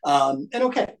 And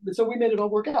okay, so we made it all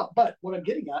work out. But what I'm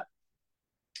getting at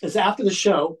is after the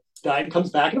show, Diane comes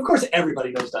back. And of course,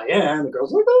 everybody knows Diane. The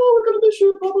girls are like, oh, we're going to miss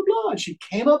you, blah, blah, blah. And she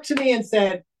came up to me and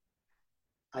said,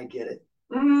 I get it.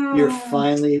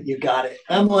 You got it.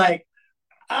 I'm like,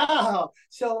 oh.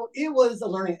 So it was a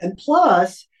learning. And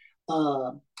plus,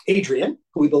 Adrian,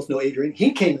 who we both know Adrian,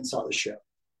 he came and saw the show.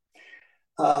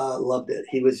 Loved it.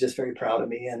 He was just very proud of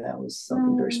me, and that was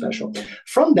something very special.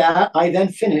 From that, I then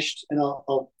finished, and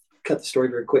I'll cut the story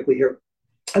very quickly here.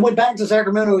 I went back to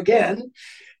Sacramento again,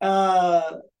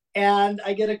 and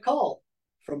I get a call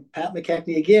from Pat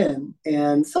McKechnie again.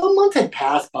 And some months had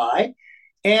passed by,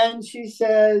 and she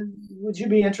said, would you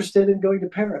be interested in going to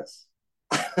Paris?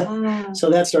 So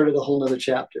that started a whole nother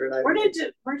chapter. And where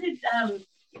did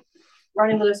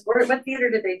Ronnie Lewis, what theater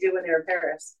did they do when they were in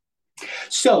Paris?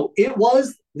 So it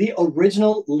was the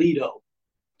original Lido.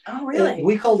 Oh, really?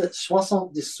 We called it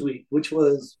 78, which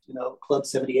was, Club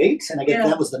 78. And I guess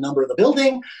that was the number of the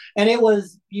building. And it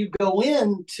was, you go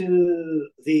into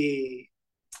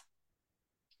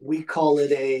we call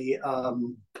it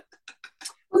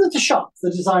it's a shop,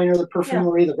 the designer, the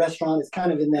perfumery, the restaurant is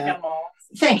kind of in that. Like mall.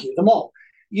 Thank you, the mall.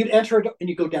 You'd enter it and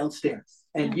you go downstairs.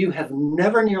 And you have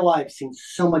never in your life seen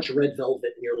so much red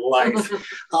velvet in your life.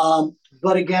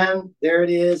 But again, there it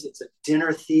is. It's a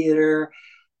dinner theater.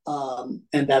 And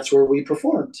that's where we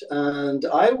performed. And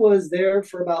I was there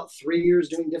for about 3 years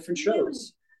doing different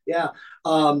shows. Yeah.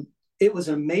 It was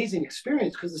an amazing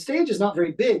experience because the stage is not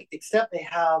very big, except they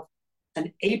have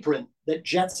an apron that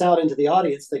jets out into the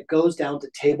audience that goes down to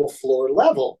table floor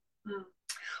level.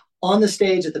 On the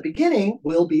stage at the beginning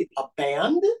will be a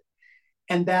band.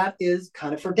 And that is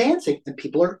kind of for dancing, and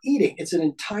people are eating. It's an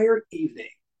entire evening.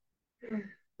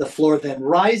 The floor then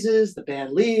rises, the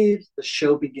band leaves, the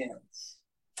show begins.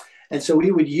 And so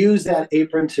we would use that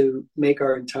apron to make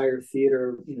our entire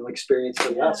theater, experience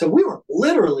for that. So we were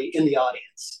literally in the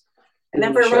audience. And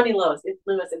then for Ronnie Lewis, it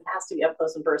has to be up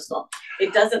close and personal.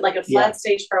 It doesn't like a flat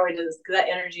stage probably does, because that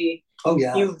energy,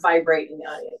 you vibrate in the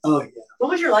audience. Oh, yeah. What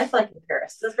was your life like in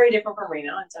Paris? That's very different from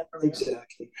Reno and Sacramento.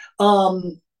 Exactly.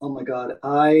 Oh my God,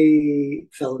 I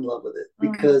fell in love with it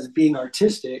because being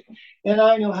artistic, and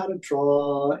I know how to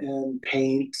draw and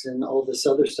paint and all this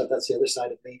other stuff, that's the other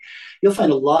side of me. You'll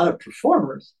find a lot of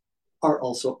performers are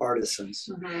also artisans.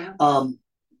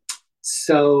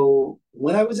 So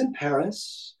when I was in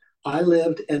Paris, I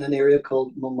lived in an area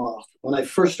called Montmartre when I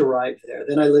first arrived there.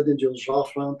 Then I lived in Jules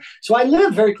Joffrin. So I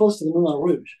lived very close to the Moulin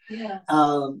Rouge. Yeah.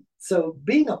 So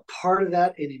being a part of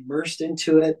that and immersed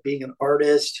into it, being an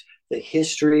artist, the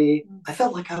history, I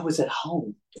felt like I was at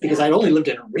home because I'd only lived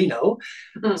in Reno,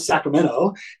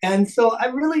 Sacramento. And so I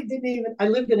really I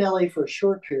lived in LA for a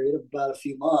short period of about a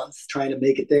few months trying to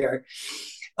make it there.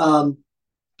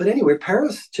 But anyway,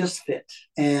 Paris just fit.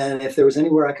 And if there was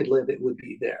anywhere I could live, it would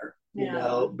be there. You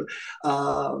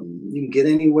can get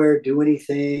anywhere, do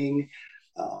anything.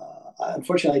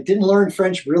 Unfortunately, I didn't learn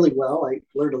French really well. I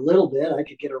learned a little bit. I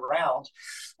could get around.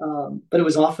 But it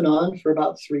was off and on for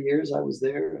about 3 years I was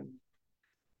there.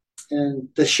 And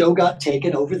the show got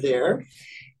taken over there.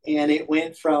 and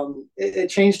it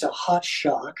changed to Hot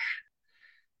Shock.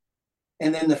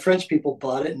 And then the French people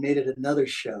bought it and made it another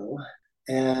show.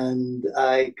 And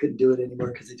I couldn't do it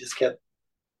anymore because they just kept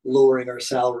lowering our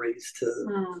salaries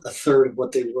to a third of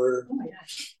what they were. Oh my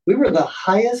gosh. We were the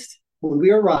highest, when we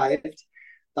arrived,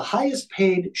 the highest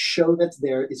paid show that's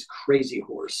there is Crazy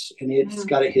Horse. And it's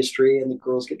got a history and the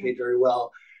girls get paid very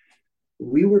well.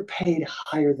 We were paid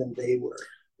higher than they were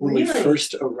when we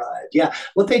first arrived. Yeah.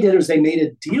 What they did was they made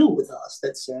a deal with us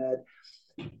that said,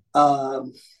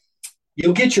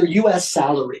 you'll get your US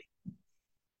salary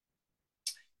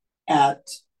at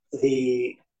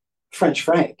the French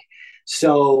franc.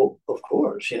 So, of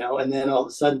course, and then all of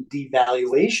a sudden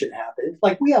devaluation happened.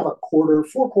 Like we have 4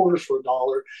 quarters for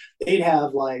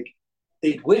 $1.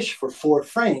 They'd wish for 4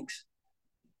 francs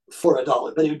for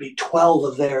 $1, but it would be 12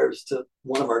 of theirs to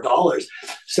one of our dollars.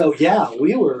 So yeah,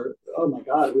 we were, oh my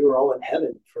God, we were all in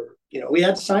heaven for, we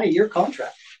had to sign a year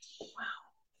contract. Wow.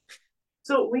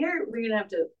 So we're going to have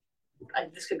to,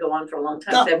 this could go on for a long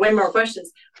time. I have way more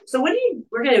questions. So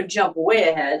we're going to jump way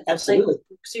ahead. Absolutely.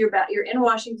 So you're in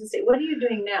Washington State. What are you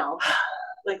doing now?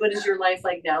 Like, what is your life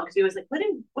like now? Because we always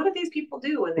what do these people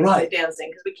do when they're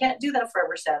dancing? Because we can't do that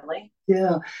forever, sadly.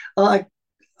 Yeah. I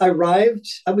arrived,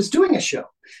 I was doing a show.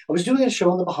 I was doing a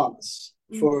show in the Bahamas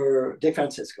for Dick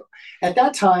Francisco. At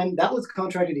that time, that was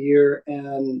contracted a year,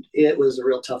 and it was a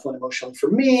real tough one emotionally for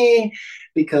me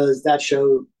because that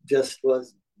show just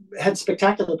had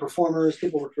spectacular performers.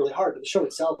 People worked really hard, but the show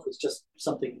itself was just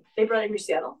something. They brought you to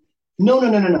Seattle? No.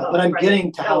 But I'm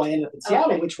getting to how I ended up in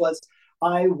Seattle, which was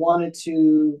I wanted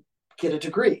to get a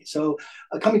degree. So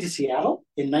coming to Seattle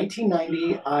in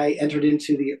 1990, I entered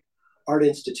into the Art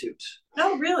Institute.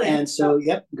 Oh, really? And so,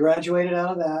 graduated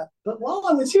out of that. But while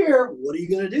I was here, what are you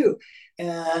going to do?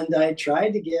 And I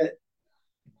tried to get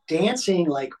dancing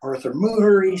like Arthur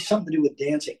Moody, something to do with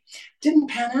dancing. Didn't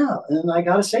pan out. And I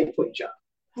got a Safeway job.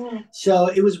 So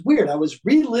it was weird. I was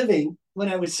reliving when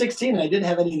I was 16 and I didn't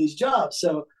have any of these jobs.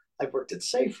 So I worked at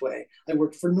Safeway. I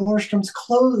worked for Nordstrom's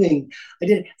clothing.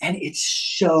 And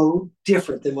it's so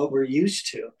different than what we're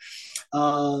used to.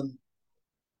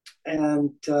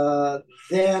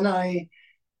 Then I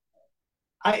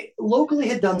locally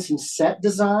had done some set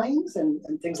designs and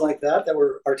things like that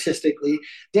were artistically.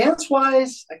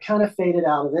 Dance-wise, I kind of faded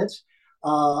out of it.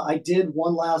 I did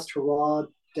one last hurrah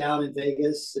down in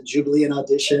Vegas, a Jubilee, and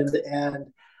auditioned,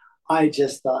 and I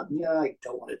just thought, I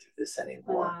don't want to do this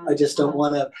anymore. I just don't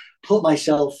want to put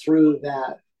myself through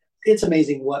that. It's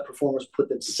amazing what performers put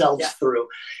themselves through.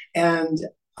 And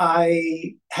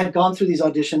I had gone through these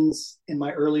auditions in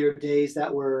my earlier days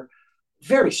that were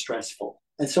very stressful.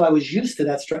 And so I was used to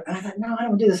that stress. And I thought, no, I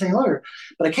don't do this any longer.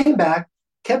 But I came back,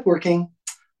 kept working.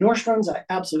 Nordstrom's, I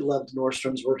absolutely loved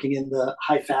Nordstrom's, working in the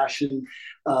high fashion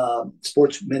men's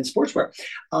sportswear.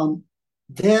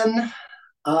 Then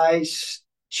I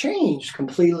changed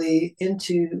completely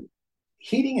into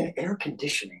heating and air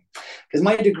conditioning because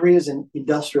my degree is in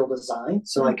industrial design,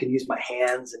 so I could use my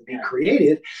hands and be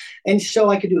creative. And so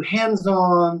I could do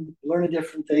hands-on, learn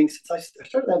different things. I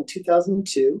started that in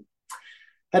 2002,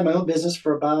 had my own business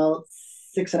for about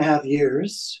 6.5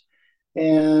 years,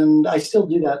 and I still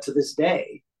do that to this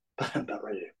day, but I'm about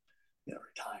ready to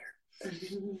retire.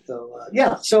 So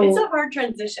so it's a hard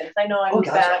transition. I know I moved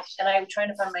back and I'm trying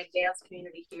to find my dance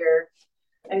community here.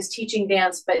 I was teaching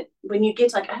dance, but when you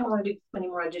get to I don't want to do any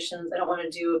more auditions. I don't want to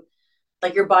do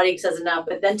your body says enough,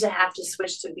 but then to have to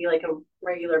switch to be like a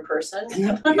regular person,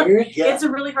 it's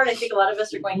a really hard. I think a lot of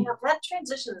us are going, that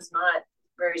transition is not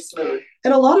very smooth.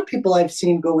 And a lot of people I've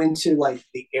seen go into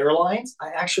the airlines. I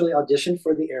actually auditioned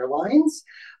for the airlines.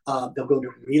 They'll go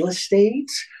to real estate.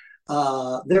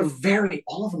 All of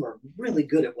them are really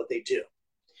good at what they do.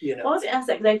 Well, I was asked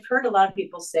that because I've heard a lot of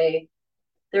people say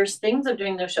there's things of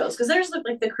doing those shows because there's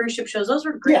the cruise ship shows. Those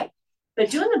were great,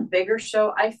 but doing the bigger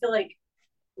show, I feel like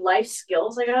life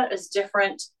skills I got is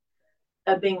different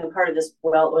of being a part of this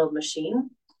well-oiled machine.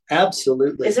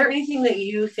 Absolutely. Is there anything that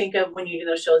you think of when you do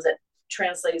those shows that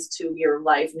translates to your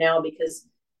life now? Because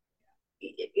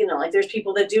there's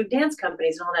people that do dance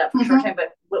companies and all that for a short time, but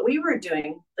what we were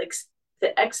doing,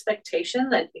 the expectation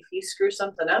that if you screw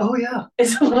something up,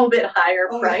 is a little bit higher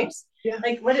price. Yeah.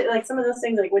 Some of those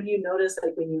things, what do you notice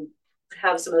when you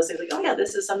have some of those things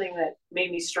this is something that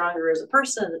made me stronger as a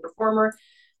person, as a performer,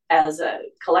 as a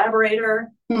collaborator?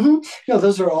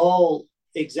 Those are all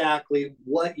exactly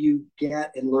what you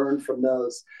get and learn from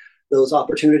those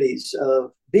opportunities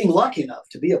of being lucky enough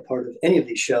to be a part of any of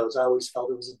these shows. I always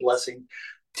felt it was a blessing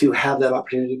to have that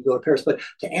opportunity to go to Paris. But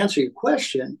to answer your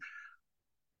question,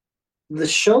 the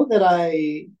show that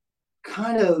I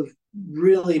kind of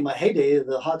really my heyday,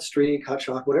 the hot streak, hot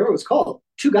shock, whatever it was called,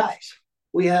 2 guys.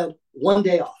 We had 1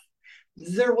 day off.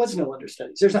 There was no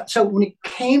understudies. There's not. So when it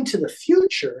came to the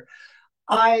future,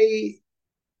 I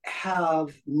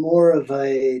have more of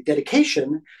a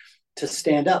dedication to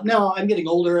stand up. Now I'm getting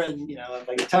older, and if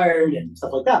I get tired and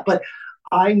stuff like that, but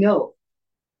I know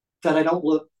that I don't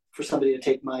look for somebody to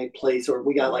take my place, or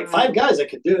we got like 5 guys that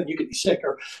could do it and you could be sick,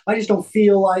 or I just don't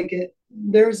feel like it.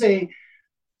 There's a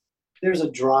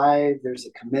drive, there's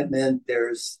a commitment,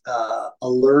 there's a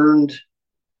learned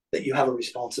that you have a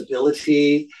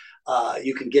responsibility.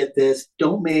 You can get this.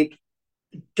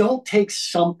 Don't take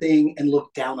something and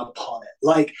look down upon it.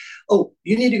 Like, oh,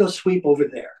 you need to go sweep over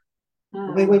there.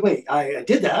 Wait. I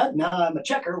did that. Now I'm a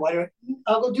checker.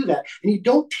 I'll go do that. And you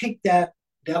don't take that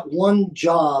one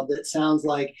job that sounds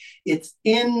like it's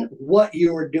in what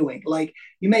you're doing. Like,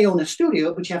 you may own a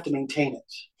studio, but you have to maintain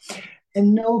it.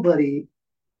 And nobody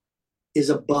is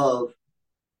above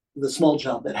the small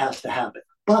job that has to happen.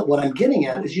 But what I'm getting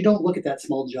at is you don't look at that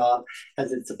small job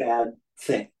as it's a bad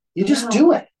thing. You just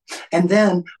do it. And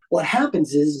then what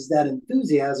happens is that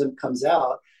enthusiasm comes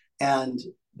out, and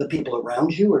the people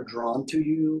around you are drawn to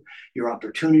you. Your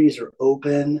opportunities are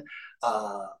open.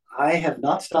 I have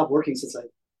not stopped working since I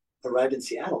arrived in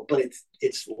Seattle, but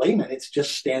it's layman. It's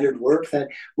just standard work that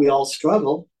we all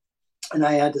struggle. And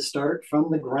I had to start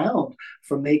from the ground,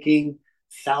 from making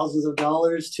thousands of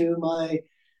dollars to my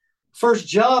first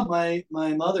job. My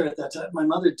mother at that time, my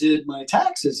mother did my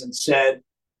taxes and said,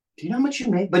 do you know how much you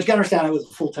made? But you got to understand, I was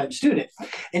a full-time student.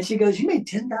 And she goes, you made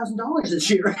 $10,000 this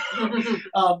year.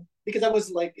 Because I was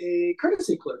like a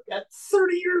courtesy clerk at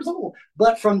 30 years old.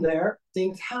 But from there,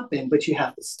 things happen, but you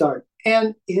have to start.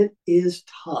 And it is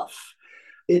tough.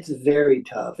 It's very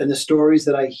tough. And the stories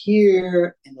that I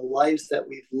hear and the lives that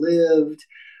we've lived,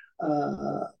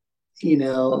 but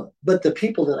the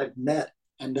people that I've met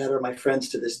and that are my friends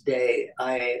to this day,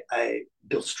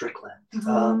 Bill Strickland.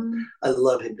 I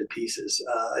love him to pieces.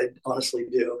 I honestly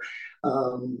do.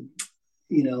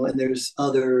 And there's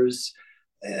others,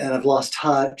 and I've lost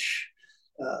touch.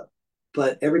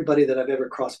 But everybody that I've ever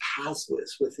crossed paths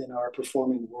with within our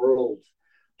performing world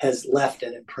has left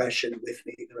an impression with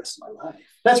me the rest of my life.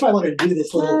 That's why I wanted to do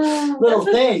this little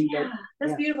thing.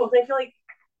 That's beautiful. I feel like,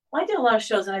 I did a lot of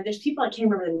shows, and there's people I can't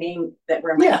remember the name that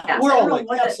were in my cast. We're all like,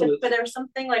 absolutely. But there was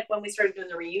something like when we started doing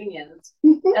the reunions,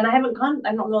 and I don't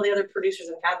know the other producers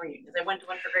that had reunions. I went to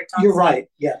one for Greg Thompson. You're right,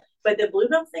 yeah. But the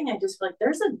Bluebell thing, I just feel like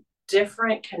there's a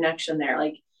different connection there.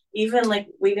 Like, even like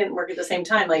we didn't work at the same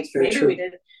time. Like, maybe true. We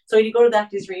did. So you go to back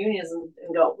to these reunions and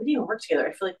go, we didn't even work together.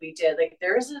 I feel like we did. Like,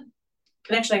 there is a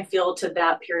connection I feel to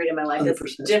that period in my life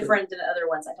that's different than other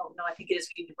ones. I don't know. I think it is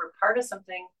we're part of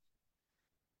something.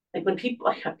 Like, when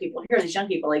I have people here, these young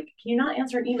people, like, can you not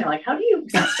answer an email? Like, how do you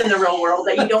exist in the real world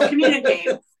that you don't communicate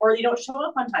or you don't show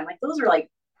up on time? Like, those are like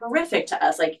horrific to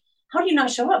us. Like, how do you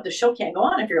not show up? The show can't go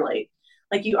on if you're late.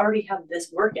 Like, you already have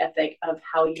this work ethic of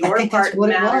how your part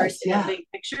matters in the big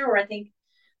picture, where I think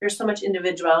there's so much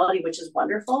individuality, which is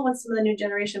wonderful with some of the new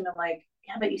generation. But like,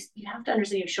 yeah, but you have to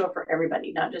understand you show up for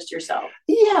everybody, not just yourself.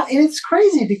 Yeah, and it's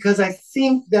crazy because I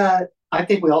think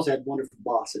we also had wonderful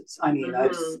bosses. I mean, I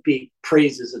speak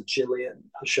praises of Jillian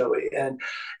Hoshoe and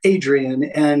Adrian.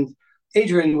 And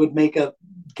Adrian would make up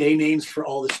gay names for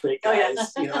all the straight guys.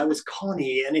 Oh, yeah. I was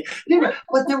Connie.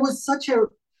 But there was such a,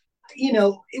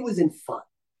 it was in fun.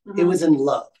 It was in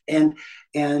love. And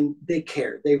they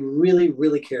cared. They really,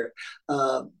 really cared.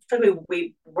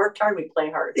 We worked hard. We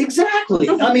played hard. Exactly.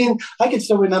 I mean, I can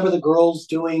still remember the girls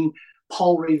doing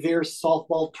Paul Revere's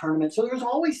softball tournament. So there's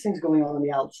always things going on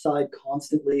the outside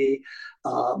constantly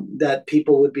that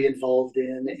people would be involved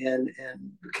in and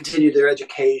continue their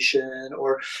education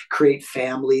or create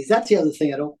families. That's the other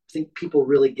thing I don't think people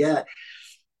really get.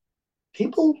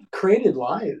 People created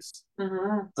lives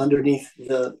underneath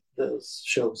those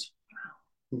shows.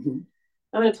 I'm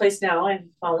in a place now. I've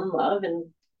fallen in love,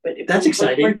 but that's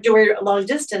exciting. We're long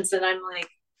distance, and I'm like,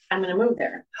 I'm going to move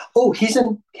there. Oh, he's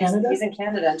in Canada? He's in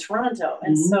Canada, in Toronto.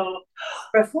 And so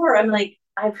before, I'm like,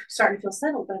 I'm starting to feel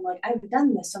settled, but I'm like, I've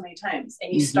done this so many times.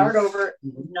 And you start over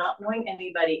not knowing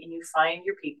anybody, and you find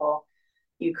your people.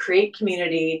 You create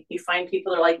community. You find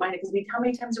people that are like-minded. Because how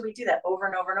many times do we do that over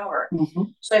and over and over?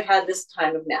 So I've had this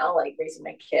time of now, like, raising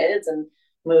my kids and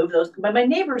move those, but my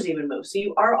neighbors even move. So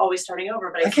you are always starting over.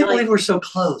 But I can't believe we're so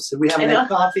close and we haven't had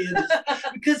coffee.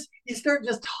 Because you start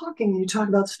just talking and you talk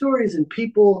about stories and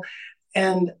people.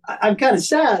 And I'm kind of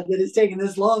sad that it's taken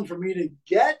this long for me to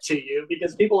get to you,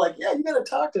 because people are like, yeah, you got to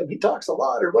talk to him. He talks a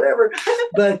lot or whatever.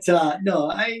 But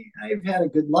no, I've had a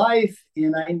good life,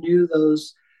 and I knew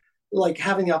those, like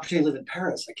having the opportunity to live in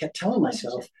Paris. I kept telling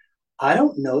myself, I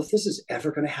don't know if this is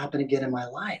ever going to happen again in my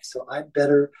life. So I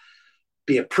better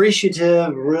be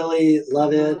appreciative, really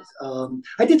love it.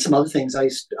 I did some other things. I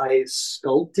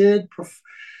sculpted.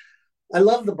 I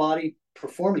love the body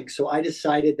performing. So I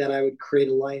decided that I would create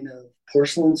a line of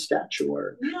porcelain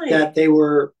statuary that they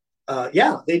were,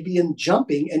 they'd be in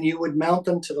jumping and you would mount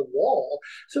them to the wall.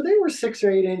 So they were 6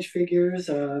 or 8 inch figures.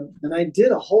 And I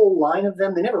did a whole line of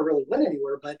them. They never really went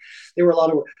anywhere, but they were a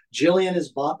lot of work. Jillian has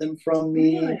bought them from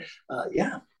me. Really?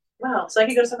 Yeah. Wow. So I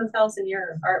could go to someone's house in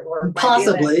your artwork.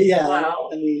 Possibly, yeah. Wow.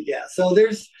 I mean, yeah. So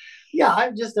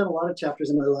I've just done a lot of chapters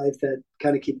in my life that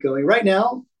kind of keep going. Right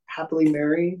now, happily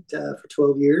married for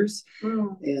 12 years.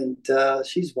 And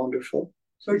she's wonderful.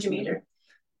 Where'd you meet her?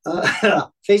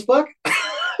 Facebook.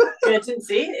 You didn't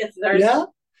see? It's there. Yeah.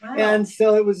 Wow. And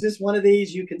so it was just one of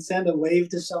these, you can send a wave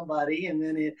to somebody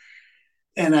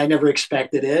and I never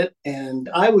expected it. And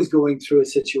I was going through a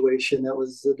situation that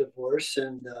was a divorce.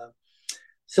 And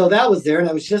so that was there. And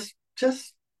I was just,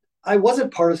 I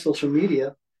wasn't part of social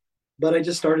media, but I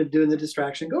just started doing the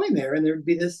distraction going there. And there'd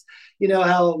be this, you know,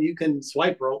 how you can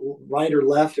swipe right or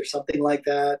left or something like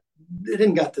that. It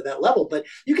didn't got to that level, but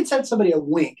you could send somebody a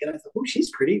wink. And I thought, oh,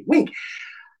 she's pretty, wink.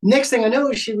 Next thing I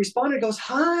know, she responded, goes,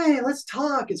 hi, let's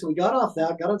talk. And so we got off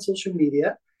that, got on social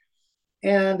media.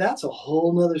 And that's a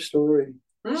whole nother story.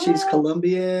 She's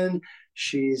Colombian.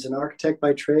 She's an architect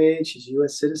by trade. She's a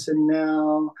U.S. citizen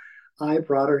now. I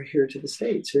brought her here to the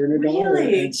States, her and her daughter. And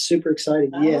it's super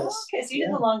exciting. Yes. Okay, so you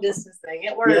did the long distance thing.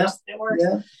 It works. Yeah. It works.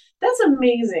 Yeah. That's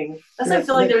amazing. I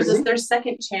feel like crazy? there's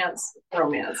second chance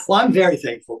romance. Well, I'm very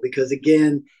thankful because,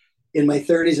 again, in my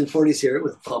 30s and 40s here, it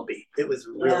was bumpy. It was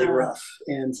really rough.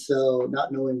 And so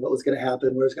not knowing what was going to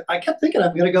happen, I kept thinking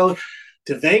I'm going to go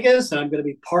to Vegas and I'm going to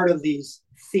be part of these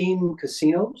theme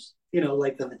casinos, you know,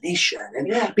 like the Venetian.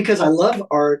 And because I love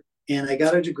art and I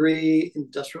got a degree in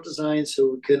industrial design,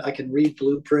 so I can read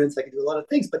blueprints, I can do a lot of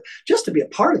things, but just to be a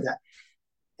part of that.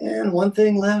 And one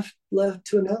thing left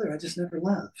to another. I just never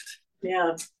left.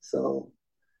 Yeah. So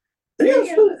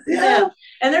yeah.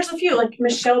 And there's a few, like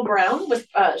Michelle Brown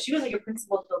she was like a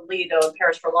principal at the Lido in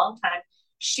Paris for a long time.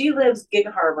 She lives Gig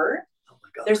Harbor. Oh my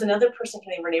God. There's another person, I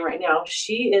can't think of her name right now.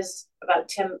 She is about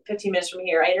 15 minutes from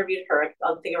here. I interviewed her.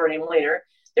 I'll think of her name later.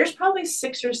 There's probably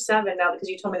 6 or 7 now because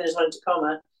you told me there's one in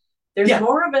Tacoma. There's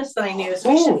more of us than I knew. So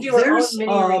we should do our own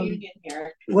mini reunion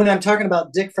here. When I'm talking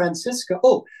about Dick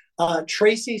Francisco,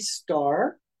 Tracy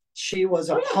Starr. She was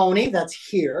a pony that's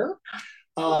here.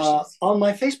 On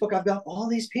my Facebook, I've got all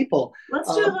these people.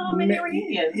 Let's do a little mini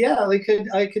reunion. Yeah, I could,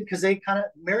 because they kind of,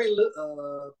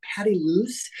 Patty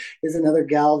Luce is another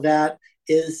gal that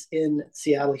is in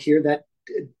Seattle here that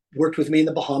worked with me in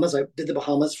the Bahamas. I did the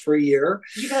Bahamas for a year.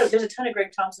 There's a ton of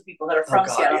Greg Thompson people that are from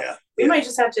Seattle. Yeah. We might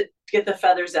just have to get the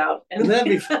feathers out. And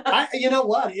you know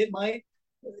what? It might.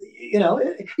 You know,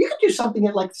 you could do something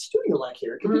at like the studio like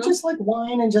here. It could be just like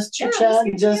wine and just chit chat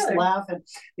and just laugh, and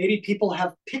maybe people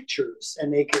have pictures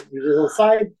and they could do a little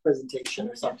side presentation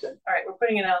or something. All right, we're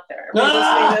putting it out there. We're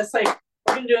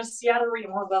gonna do a Seattle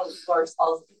reunion. Of course,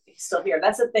 all still here.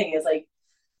 That's the thing is like,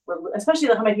 especially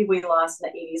how many people we lost in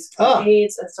the 80s,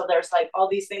 AIDS, and so there's like all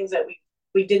these things that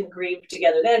we didn't grieve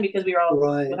together then because we were all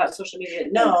without social media.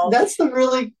 No, that's the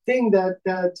really thing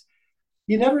that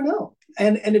you never know.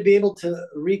 And to be able to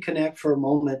reconnect for a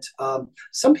moment.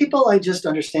 Some people, I just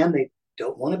understand they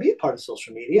don't want to be a part of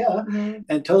social media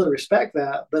and totally respect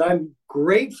that. But I'm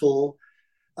grateful.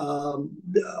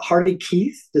 Hardy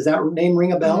Keith, does that name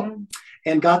ring a bell?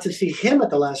 And got to see him at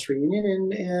the last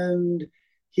reunion, and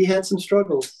he had some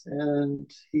struggles,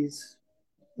 and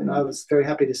I was very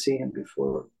happy to see him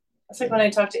before. It's like when I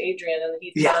talked to Adrian and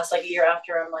he passed like a year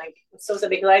after. I'm like, so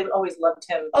sad because I always loved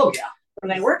him. Oh yeah. When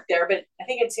I worked there, but I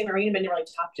think I'd seen Marina, but never really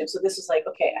talked to him. So this was like,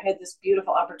 okay, I had this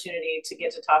beautiful opportunity to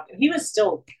get to talk to him. He was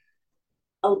still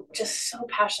just so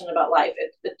passionate about life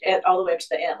all the way up to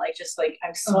the end. Like, just like,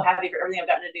 I'm so happy for everything I've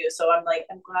gotten to do. So I'm like,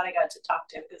 I'm glad I got to talk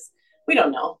to him because we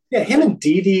don't know. Yeah, him and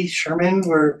Dee Dee Sherman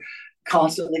were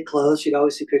constantly close. You'd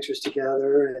always see pictures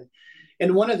together.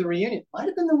 And one of the reunions might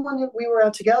have been the one that we were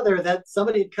at together that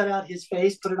somebody had cut out his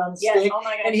face, put it on the stick. Oh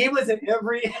my God. And he was in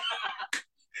every...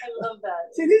 I love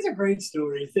that. See, these are great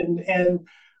stories. And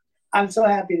I'm so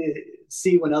happy to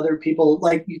see when other people,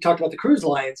 like you talked about the Cruise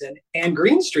Lines and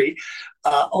Green Street,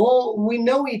 we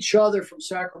know each other from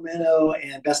Sacramento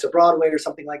and Best of Broadway or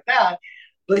something like that.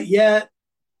 But yet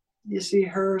you see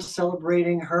her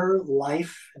celebrating her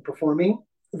life and performing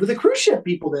with the cruise ship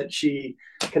people that she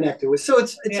connected with. So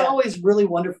it's always really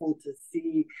wonderful to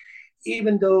see,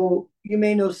 even though you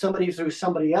may know somebody through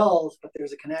somebody else, but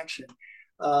there's a connection.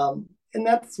 And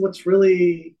that's what's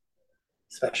really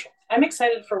special. I'm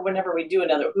excited for whenever we do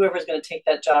whoever's going to take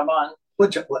that job on.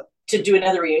 What? To do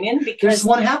another reunion? Because there's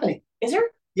one happening. Is there?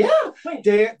 Yeah, Wait.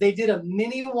 they did a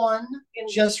mini one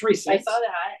just recently. I saw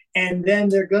that. And then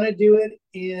they're going to do it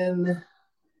in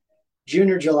June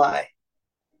or July.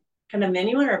 Kind of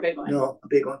mini one or a big one? No, a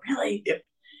big one. Really? Yep.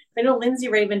 I know Lindsay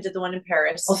Raven did the one in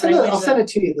Paris. I'll send it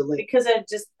to you, the link. Because I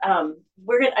just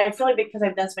I feel like because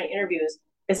I've done so many interviews,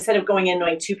 instead of going in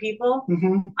knowing two people,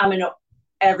 I'm gonna know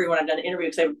everyone I've done an interview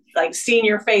because I've like seen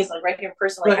your face like right here in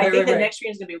person. Like I think the next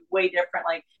reunion is gonna be way different.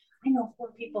 Like I know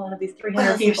 4 people out of these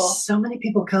 300 people. There's so many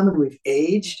people coming. We've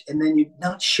aged, and then you're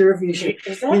not sure if you should.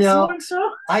 Is that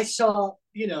so? I saw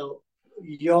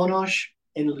Jonas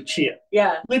and Lucia.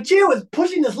 Yeah. Lucia was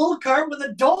pushing this little cart with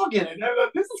a dog in it. And I go,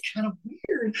 this is kind of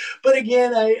weird. But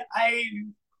again, I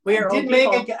did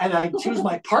make it, and I choose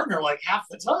my partner like half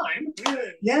the time.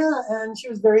 Yeah, and she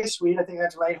was very sweet. I think I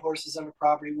had to ride horses on her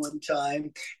property one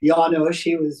time. Janos,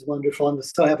 she was wonderful. I'm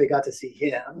so happy I got to see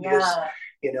him. Yeah.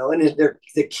 And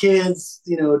the kids,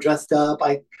 dressed up.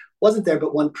 I wasn't there,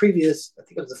 but one previous, I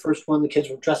think it was the first one, the kids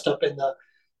were dressed up in the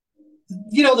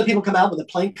people come out when the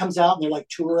plane comes out and they're like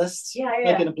tourists,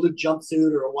 like in a blue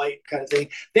jumpsuit or a white kind of thing.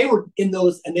 They were in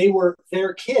those, and they were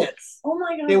their kids. Oh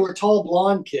my God. They were tall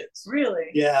blonde kids.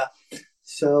 Really? Yeah.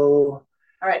 So.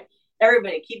 All right,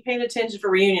 everybody, keep paying attention for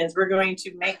reunions. We're going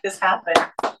to make this happen.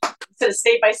 Instead of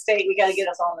state by state, we got to get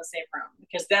us all in the same room,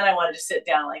 because then I wanted to sit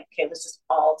down like, okay, let's just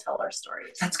all tell our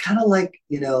stories. That's kind of like,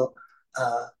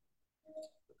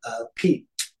 Pete.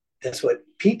 That's what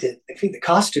Pete did. I think the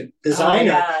costume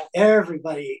designer,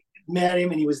 everybody met him,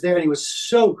 and he was there, and he was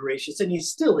so gracious, and he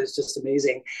still is just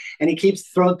amazing. And he keeps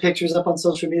throwing pictures up on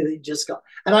social media that he just got.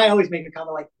 And I always make a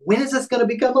comment like, when is this going to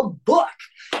become a book?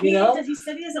 He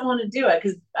said he doesn't want to do it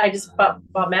because I just bought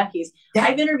Mackey's. Yeah.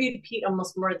 I've interviewed Pete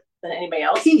almost more than anybody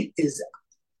else. Pete is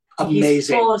amazing. He's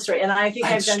full of story, and I think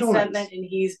I've done stories. 7, and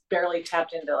he's barely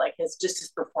tapped into like his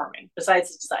performing. Besides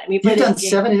his design, you've done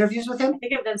 7 interviews with him. I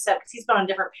think I've done 7 because he's been on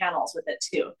different panels with it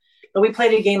too. But we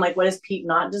played a game like, what has Pete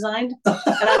not designed? And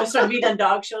I was starting. We've done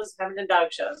dog shows. Haven't done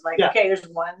dog shows. Like, okay, there's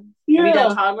one. Yeah. Have you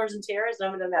done toddlers and tears? I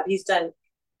haven't done that. He's done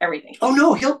everything. Oh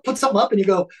no, he'll put something up, and you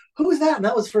go, "Who is that?" And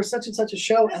that was for such and such a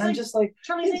show. And I'm just like,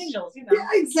 Charlie's Angels, Yeah,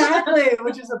 exactly.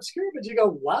 Which is obscure, but you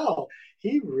go, "Wow,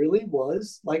 he really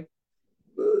was like."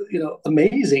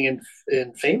 Amazing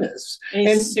and famous. And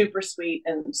he's super sweet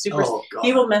and super.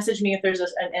 He will message me if there's an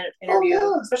interview,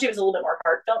 especially if it's a little bit more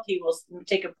heartfelt. He will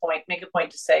make a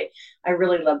point to say, "I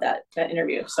really love that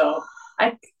interview." So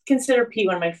I consider Pete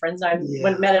one of my friends. I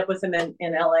met up with him in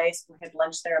LA. So we had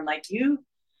lunch there. I'm like,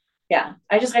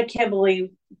 I can't believe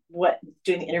what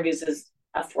doing the interviews has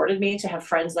afforded me to have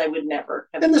friends that I would never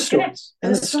have. And the stories.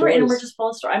 And the story. And we're just full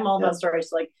of story. I'm all about stories.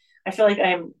 So like, I feel like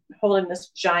I'm holding this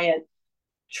giant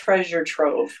treasure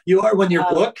trove. You are. When your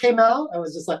book came out, I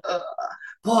was just like,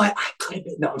 boy, I could have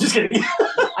been. No, I'm just kidding.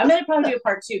 I'm gonna probably do a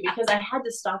part 2 because I had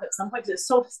to stop at some point because it's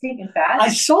so stinking fast. I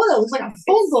saw that. It was like a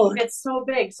phone book. It's so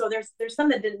big. So there's some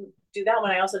that didn't do that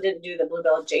one. I also didn't do the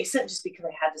Bluebell adjacent just because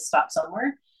I had to stop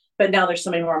somewhere. But now there's so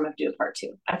many more. I'm gonna do a part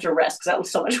 2. I have to rest because that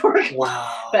was so much work.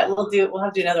 Wow. But we'll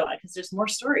have to do another one because there's more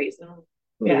stories. And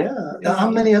How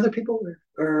many other people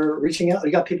are reaching out?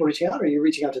 You got people reaching out, or are you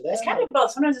reaching out to them? It's kind of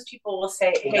both. Sometimes it's people will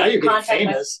say, "Hey, now you're getting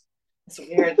famous." It's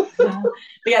weird. But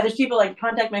there's people like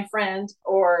contact my friend,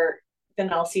 or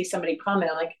then I'll see somebody comment.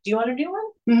 I'm like, "Do you want to do one?"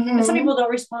 Mm-hmm. And some people don't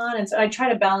respond, and so I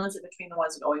try to balance it between the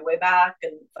ones going way back.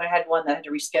 And I had one that I had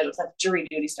to reschedule. So I have jury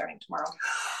duty starting tomorrow.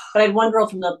 But I had one girl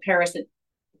from the Paris that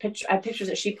I had pictures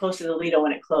that she posted the Lido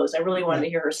when it closed. I really wanted to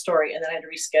hear her story, and then I had to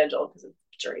reschedule because of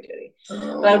jury duty.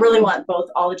 But I really want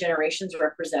all the generations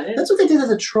represented. That's what they did at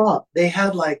the Trop. They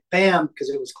had like, bam,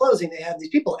 because it was closing, they had these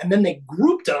people, and then they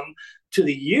grouped them to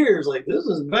the years, like, this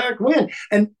is back when.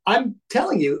 And I'm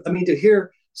telling you, I mean, to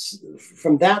hear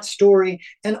from that story,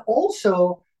 and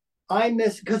also I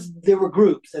miss, because there were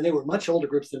groups, and they were much older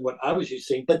groups than what I was used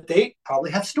to seeing, but they probably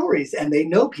have stories, and they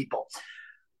know people.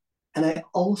 And I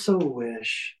also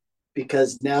wish,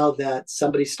 because now that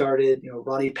somebody started,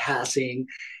 Ronnie passing,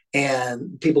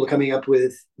 and people are coming up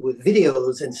with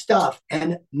videos and stuff,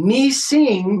 and me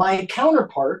seeing my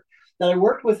counterpart that I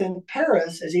worked with in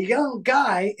Paris as a young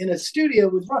guy in a studio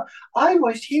with Ron, I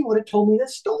wished he would have told me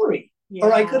this story,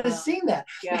 or I could have seen that,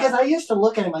 because I used to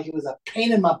look at him like he was a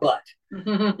pain in my butt.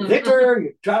 Victor,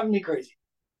 you're driving me crazy.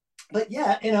 But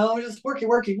just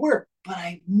work. But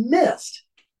I missed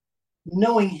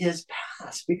knowing his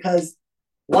past, because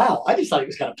wow, I just thought he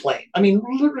was kind of playing. I mean,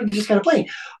 literally just kind of playing.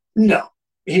 No,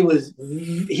 he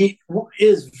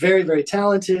is very, very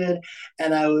talented,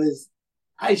 and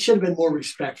I should have been more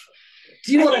respectful.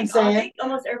 Do you know what I'm saying? I think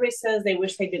almost everybody says they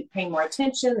wish they did pay more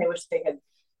attention. They wish they had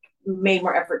made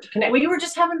more effort to connect. We were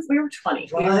 20. We were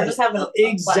just having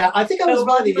exactly. I think I was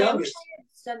probably the youngest. I wish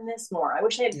I had done this more. I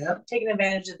wish I had taken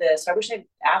advantage of this. I wish I'd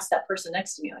asked that person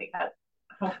next to me like that.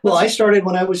 Well, I started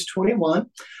when I was 21.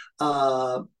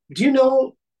 Do you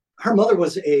know her mother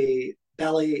was a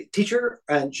ballet teacher,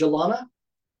 and Jelana?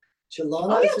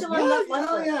 Oh, yeah,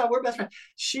 Jelana. Yeah, we're best friends.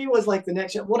 She was like the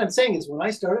next. What I'm saying is, when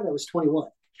I started, I was 21.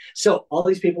 So all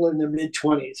these people in their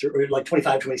mid-20s or like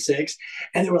 25, 26,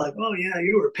 and they were like, "Oh yeah,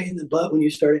 you were a pain in the butt when you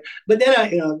started." But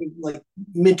then like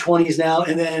mid-20s now,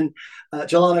 and then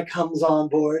Jelana comes on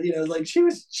board. Like she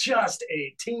was just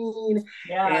 18,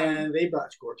 and they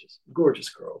brought gorgeous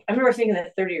girl. I remember thinking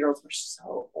that 30-year-olds were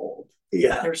so old.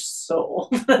 Yeah, they're so old.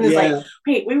 It's like,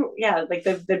 wait, like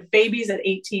the babies at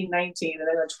 18, 19, and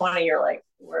then at 20, you're like,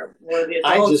 we're the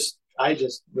adults. I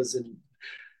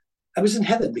was in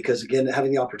heaven because, again,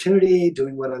 having the opportunity,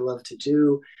 doing what I love to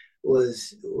do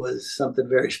was something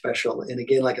very special. And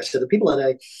again, like I said, the people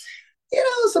that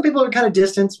some people are kind of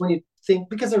distant when you think,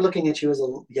 because they're looking at you as a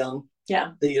young,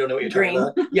 that you don't know what you're talking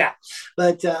about. Yeah.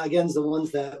 But again, the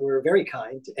ones that were very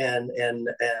kind and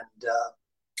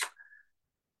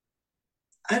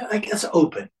I guess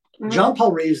open. Mm-hmm. John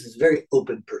Paul Reeves is a very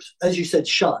open person. As you said,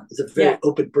 Sean is a very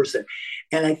open person.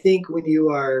 And I think when you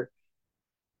are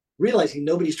realizing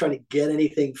nobody's trying to get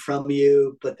anything from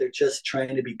you, but they're just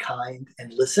trying to be kind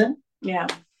and listen. Yeah.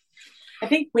 I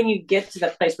think when you get to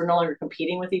that place, we're no longer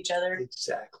competing with each other.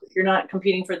 Exactly. You're not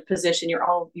competing for the position. You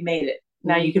made it.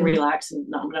 Now you can relax and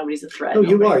nobody's a threat.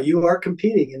 No, you are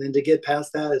competing. And then to get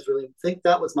past that is really, I think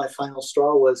that was my final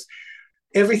straw, was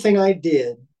everything I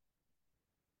did,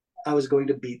 I was going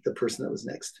to beat the person that was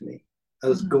next to me. I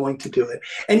was going to do it.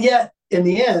 And yet in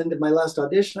the end, my last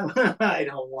audition, I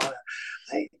don't want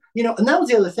to, and that was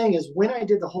the other thing, is when I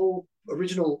did the whole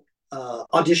original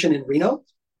audition in Reno,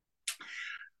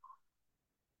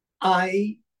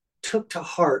 I took to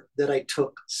heart that I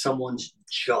took someone's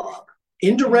job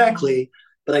indirectly,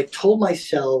 but I told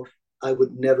myself I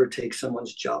would never take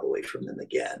someone's job away from them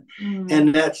again.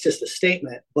 And that's just a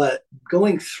statement. But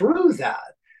going through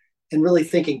that and really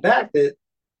thinking back that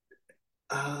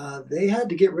they had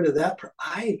to get rid of that,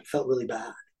 I felt really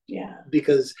bad. Yeah.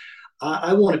 Because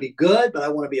I want to be good, but I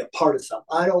want to be a part of something.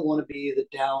 I don't want to be the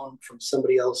down from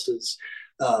somebody else's,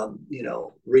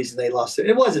 reason they lost it.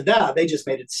 It wasn't that. They just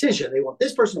made a decision. They want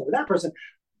this person over that person,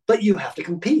 but you have to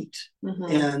compete.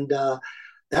 And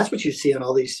that's what you see on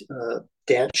all these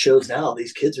dance shows now.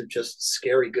 These kids are just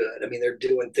scary good. I mean, they're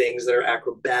doing things that are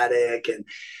acrobatic. And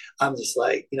I'm just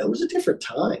like, it was a different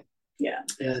time. Yeah.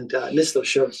 And I miss those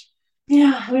shows.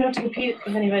 Yeah, we don't have to compete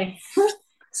with anybody.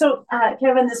 So,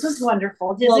 Kevin, this was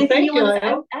wonderful. Thank you.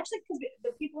 Actually, because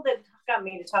the people that got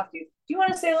me to talk to you, do you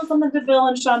want to say something to Bill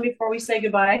and Sean before we say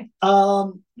goodbye?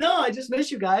 No, I just miss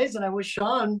you guys, and I wish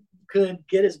Sean could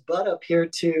get his butt up here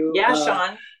to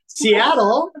Sean.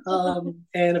 Seattle.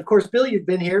 And of course, Bill, you've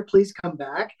been here. Please come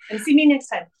back and see me next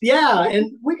time. Yeah,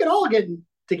 and we could all get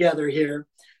together here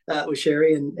with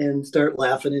Sherry and start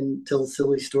laughing and tell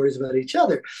silly stories about each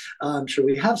other. I'm sure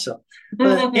we have some.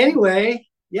 But anyway.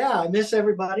 Yeah, I miss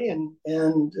everybody, and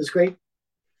it's great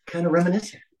kind of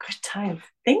reminiscing. Good time.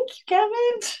 Thank you,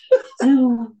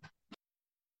 Kevin.